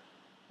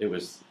it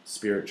was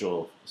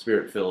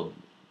spirit-filled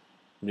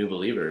new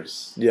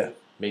believers. Yeah.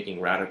 Making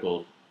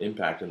radical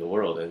impact in the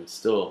world, and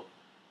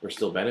we're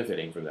still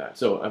benefiting from that.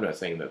 So I'm not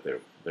saying that they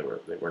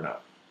were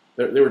not.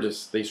 They were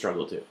just, they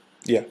struggled too.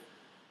 Yeah.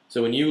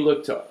 So when you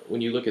look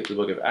at the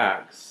Book of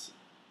Acts,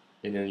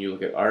 and then you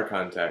look at our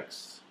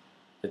context,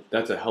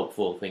 that's a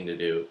helpful thing to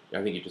do.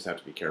 I think you just have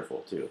to be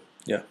careful too.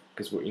 Yeah.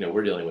 Because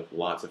we're dealing with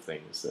lots of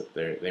things that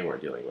they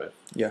weren't dealing with.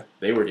 Yeah.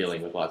 They were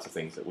dealing with lots of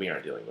things that we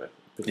aren't dealing with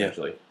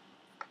potentially.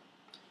 Yeah.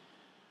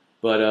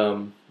 But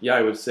yeah,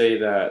 I would say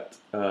that.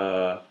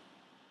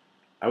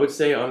 I would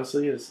say,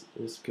 honestly, this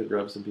could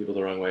rub some people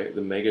the wrong way.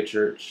 The mega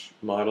church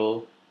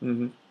model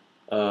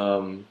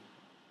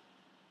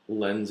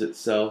lends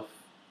itself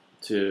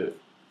to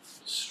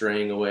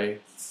straying away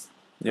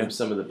from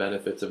some of the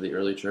benefits of the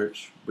early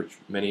church, which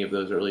many of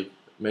the early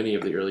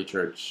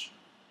church,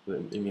 they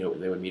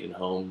would meet in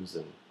homes,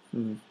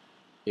 and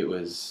it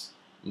was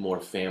more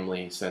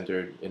family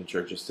centered. In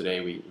churches today,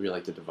 we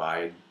like to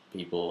divide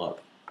people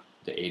up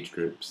to age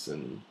groups,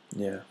 and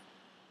the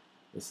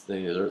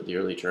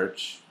early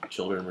church,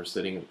 children were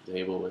sitting at the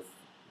table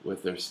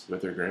with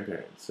their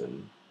grandparents,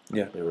 and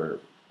they were.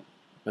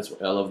 That's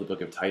what I love the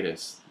Book of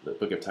Titus. The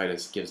Book of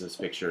Titus gives this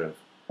picture of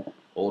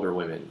older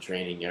women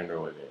training younger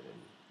women,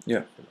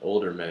 and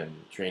older men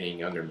training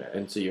younger men,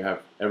 and so you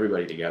have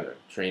everybody together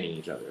training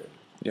each other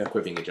and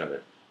equipping each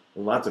other.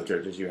 In lots of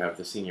churches, you have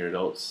the senior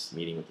adults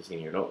meeting with the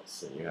senior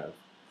adults, and you have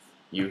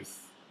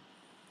youth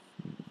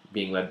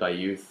being led by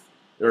youth.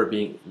 Or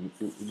being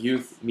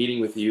youth meeting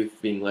with youth,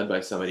 being led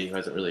by somebody who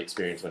hasn't really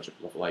experienced much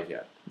of life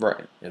yet,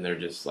 right? And they're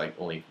just like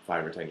only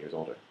 5 or 10 years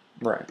older,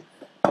 right?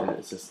 And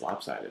it's just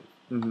lopsided.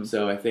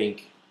 So I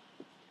think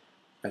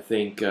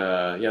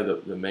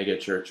the mega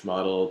church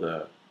model,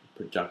 the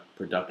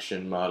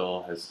production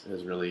model has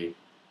really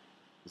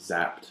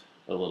zapped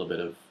a little bit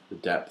of the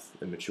depth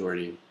and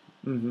maturity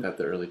that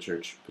the early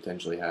church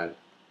potentially had.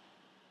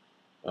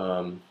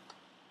 And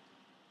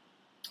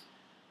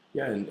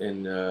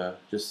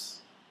just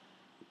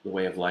the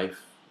way of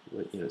life,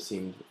 it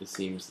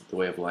seems that the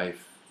way of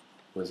life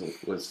was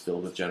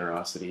filled with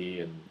generosity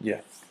and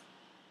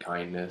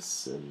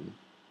kindness and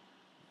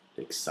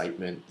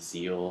excitement,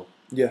 zeal.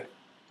 Yeah.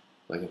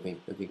 Like I think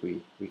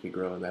we could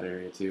grow in that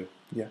area too.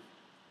 Yeah.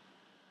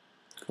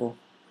 Cool.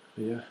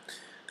 Yeah.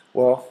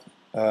 Well,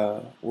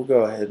 we'll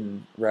go ahead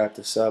and wrap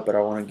this up, but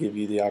I want to give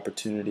you the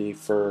opportunity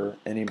for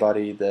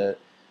anybody that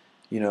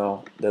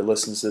that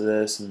listens to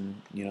this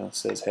and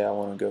says, "Hey, I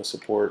want to go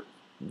support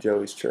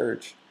Joey's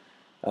church."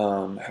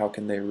 How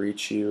can they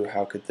reach you?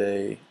 How could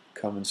they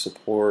come and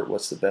support?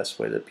 What's the best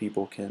way that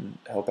people can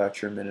help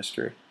out your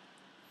ministry?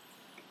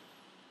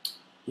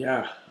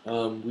 Yeah,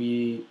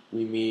 we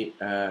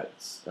meet at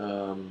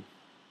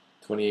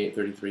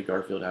 2833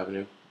 Garfield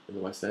Avenue in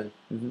the West End,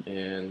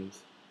 and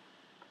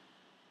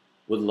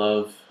would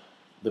love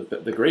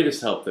the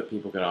greatest help that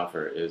people can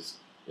offer is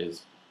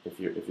if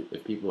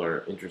people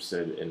are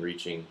interested in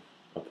reaching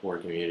a poor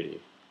community.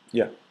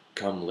 Yeah,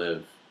 come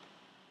live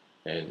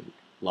and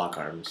lock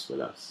arms with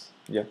us.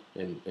 Yeah,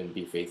 and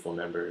be faithful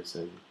members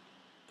and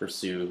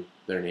pursue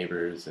their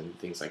neighbors and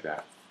things like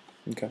that.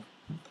 Okay.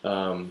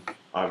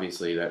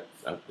 Obviously that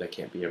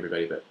can't be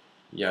everybody, but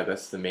yeah,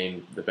 that's the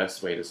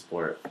best way to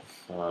support.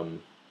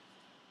 And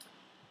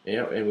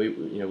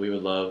we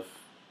would love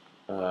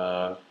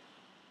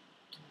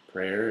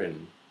prayer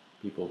and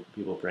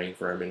people praying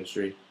for our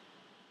ministry.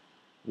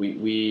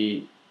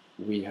 We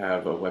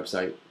have a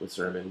website with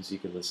sermons. You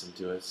can listen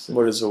to us.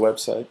 What is the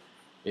website?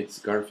 It's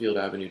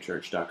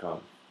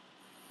garfieldavenuechurch.com.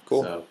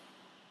 Cool. So,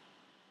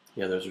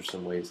 yeah, those are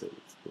some ways that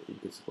you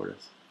could support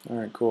us. All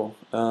right, cool.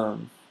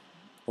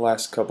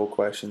 Last couple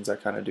questions. I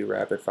kind of do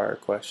rapid fire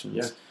questions.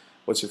 Yeah.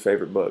 What's your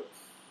favorite book?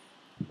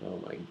 Oh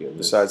my goodness.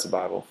 Besides the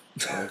Bible.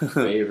 My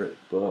favorite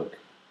book.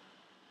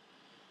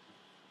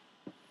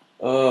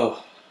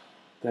 Oh,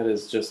 that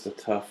is just a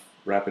tough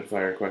rapid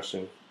fire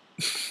question.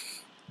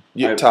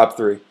 Top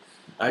 3.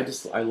 I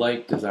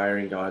like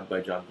Desiring God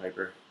by John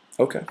Piper.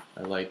 Okay.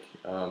 I like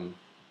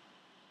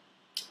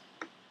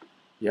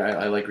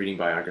I like reading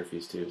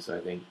biographies too. So I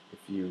think if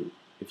you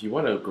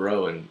want to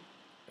grow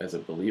as a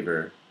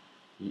believer,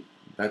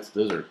 that's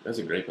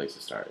a great place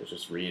to start. Is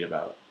just read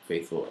about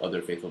other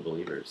faithful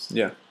believers.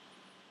 Yeah.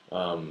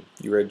 You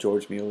read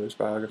George Mueller's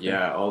biography?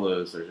 Yeah, all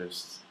those are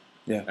just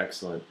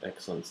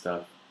excellent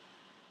stuff.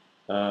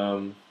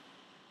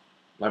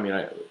 I mean,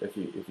 if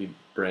you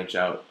branch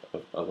out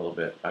a little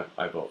bit,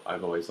 I've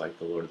always liked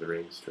the Lord of the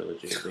Rings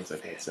trilogy and things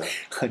like that. So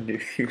I knew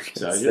you were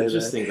so going to say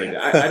just that. things like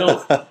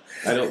that.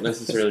 I don't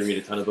necessarily read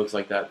a ton of books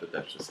like that, but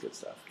that's just good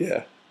stuff.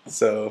 Yeah.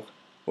 So,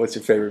 what's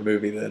your favorite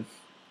movie then?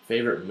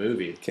 Favorite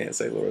movie? Can't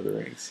say Lord of the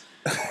Rings.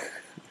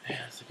 Yeah,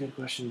 that's a good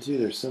question too.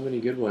 There's so many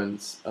good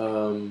ones.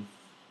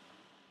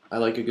 I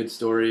like a good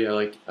story. I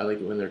like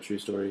it when they're true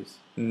stories.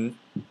 Mm-hmm.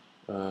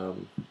 I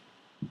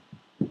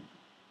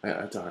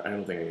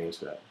don't think I can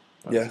answer that.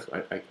 Yeah.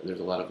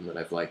 There's a lot of them that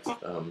I've liked.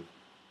 I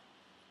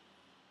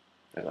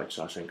like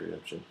Shawshank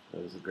Redemption.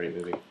 That was a great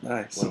movie.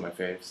 Nice. One of my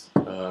faves.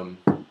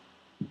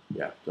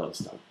 Yeah, I'll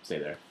stop. Stay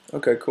there.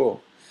 Okay,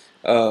 cool.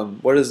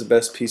 What is the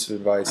best piece of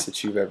advice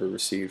that you've ever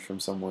received from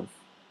someone?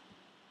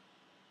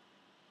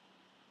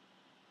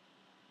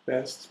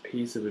 Best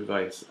piece of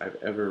advice I've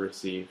ever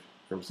received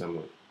from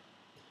someone.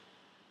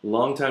 A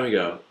long time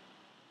ago.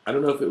 I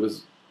don't know if it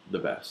was the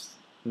best,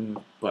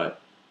 but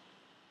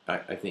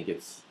I think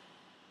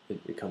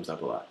it comes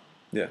up a lot.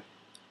 Yeah.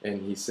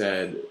 And he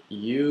said,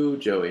 "You,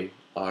 Joey,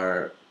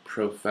 are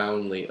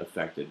profoundly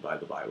affected by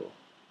the Bible."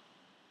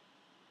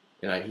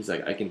 And he's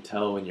like, "I can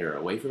tell when you're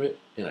away from it,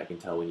 and I can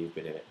tell when you've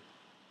been in it."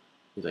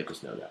 He's like,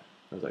 "Just know that."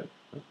 I was like,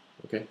 "Oh,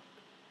 okay."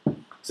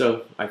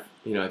 So I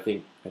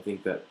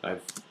think that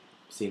I've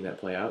seen that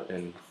play out,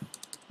 and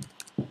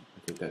I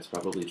think that's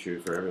probably true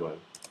for everyone.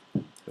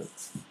 So,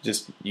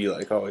 just you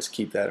like always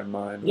keep that in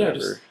mind. Yeah,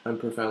 I'm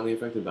profoundly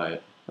affected by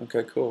it.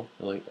 Okay, cool.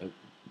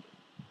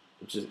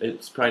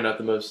 It's probably not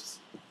the most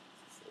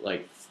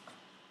like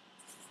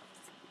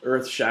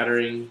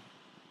earth-shattering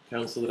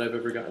counsel that I've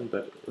ever gotten,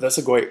 but that's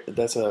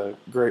a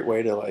great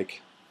way to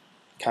like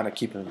kind of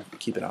keep an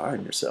eye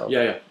on yourself.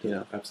 Yeah, you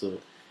know,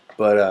 absolutely.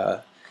 But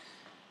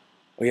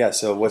well, yeah.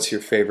 So, what's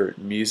your favorite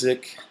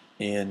music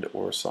and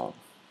or song?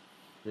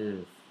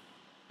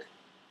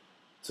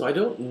 So I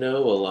don't know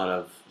a lot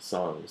of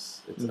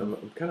songs.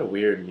 I'm kind of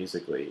weird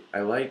musically.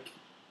 I like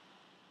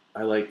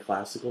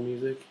classical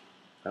music.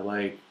 I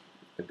like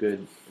a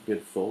good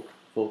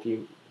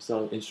folky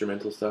song,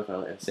 instrumental stuff. I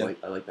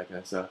like that kind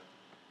of stuff.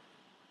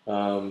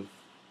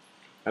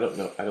 I don't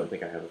know. I don't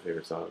think I have a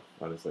favorite song,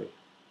 honestly.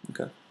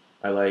 Okay.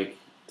 I like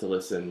to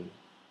listen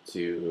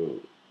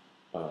to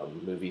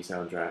movie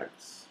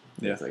soundtracks,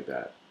 things like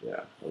that.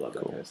 Yeah, I love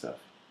that kind of stuff.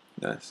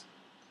 Nice.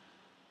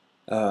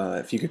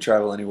 If you could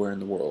travel anywhere in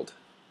the world,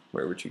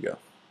 where would you go?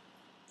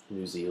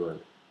 New Zealand.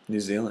 New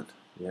Zealand.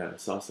 Yeah, I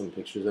saw some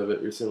pictures of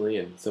it recently,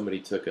 and somebody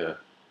took a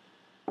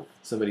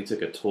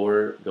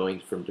tour going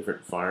from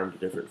different farm to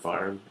different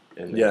farm,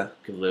 and they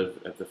could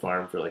live at the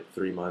farm for like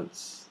 3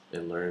 months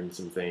and learn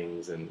some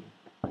things, and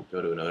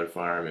go to another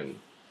farm, and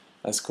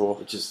that's cool.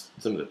 It's just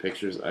some of the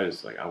pictures. I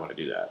want to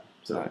do that.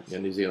 So nice. Yeah,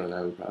 New Zealand,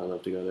 I would probably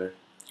love to go there.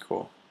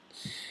 Cool.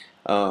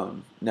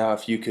 Now,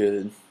 if you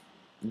could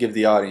give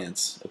the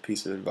audience a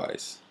piece of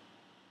advice,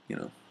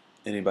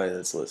 anybody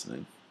that's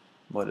listening,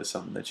 what is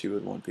something that you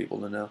would want people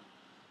to know?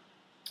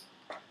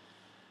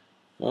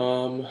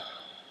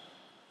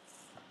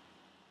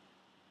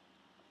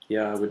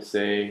 Yeah, I would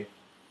say,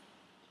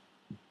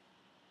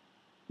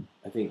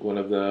 I think one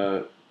of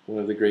the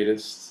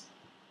greatest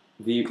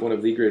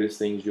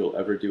things you'll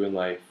ever do in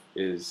life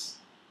is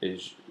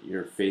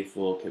your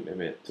faithful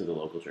commitment to the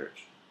local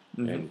church,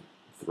 and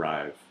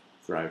thrive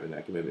in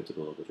that commitment to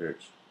the local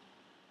church.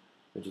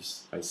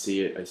 I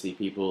see it. I see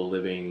people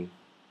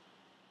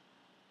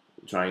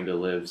trying to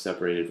live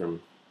separated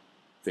from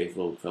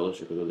faithful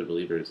fellowship with other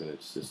believers, and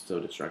it's just so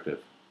destructive.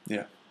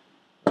 Yeah.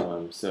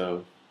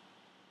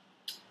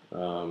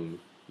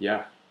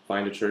 Yeah,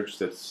 find a church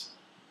that's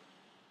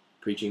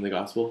preaching the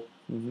gospel,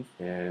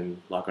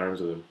 and lock arms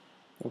with them.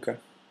 Okay.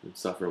 And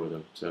suffer with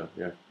them. So,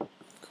 yeah.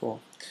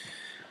 Cool.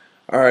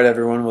 All right,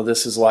 everyone. Well,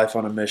 this is Life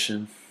on a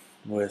Mission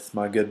with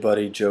my good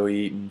buddy,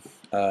 Joey Eaton.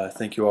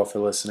 Thank you all for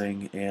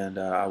listening, and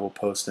I will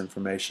post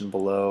information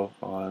below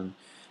on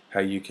how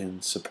you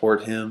can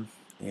support him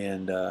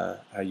and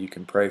how you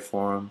can pray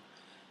for him.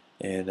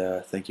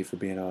 And thank you for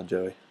being on,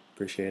 Joey.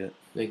 Appreciate it.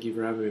 Thank you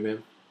for having me,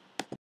 man.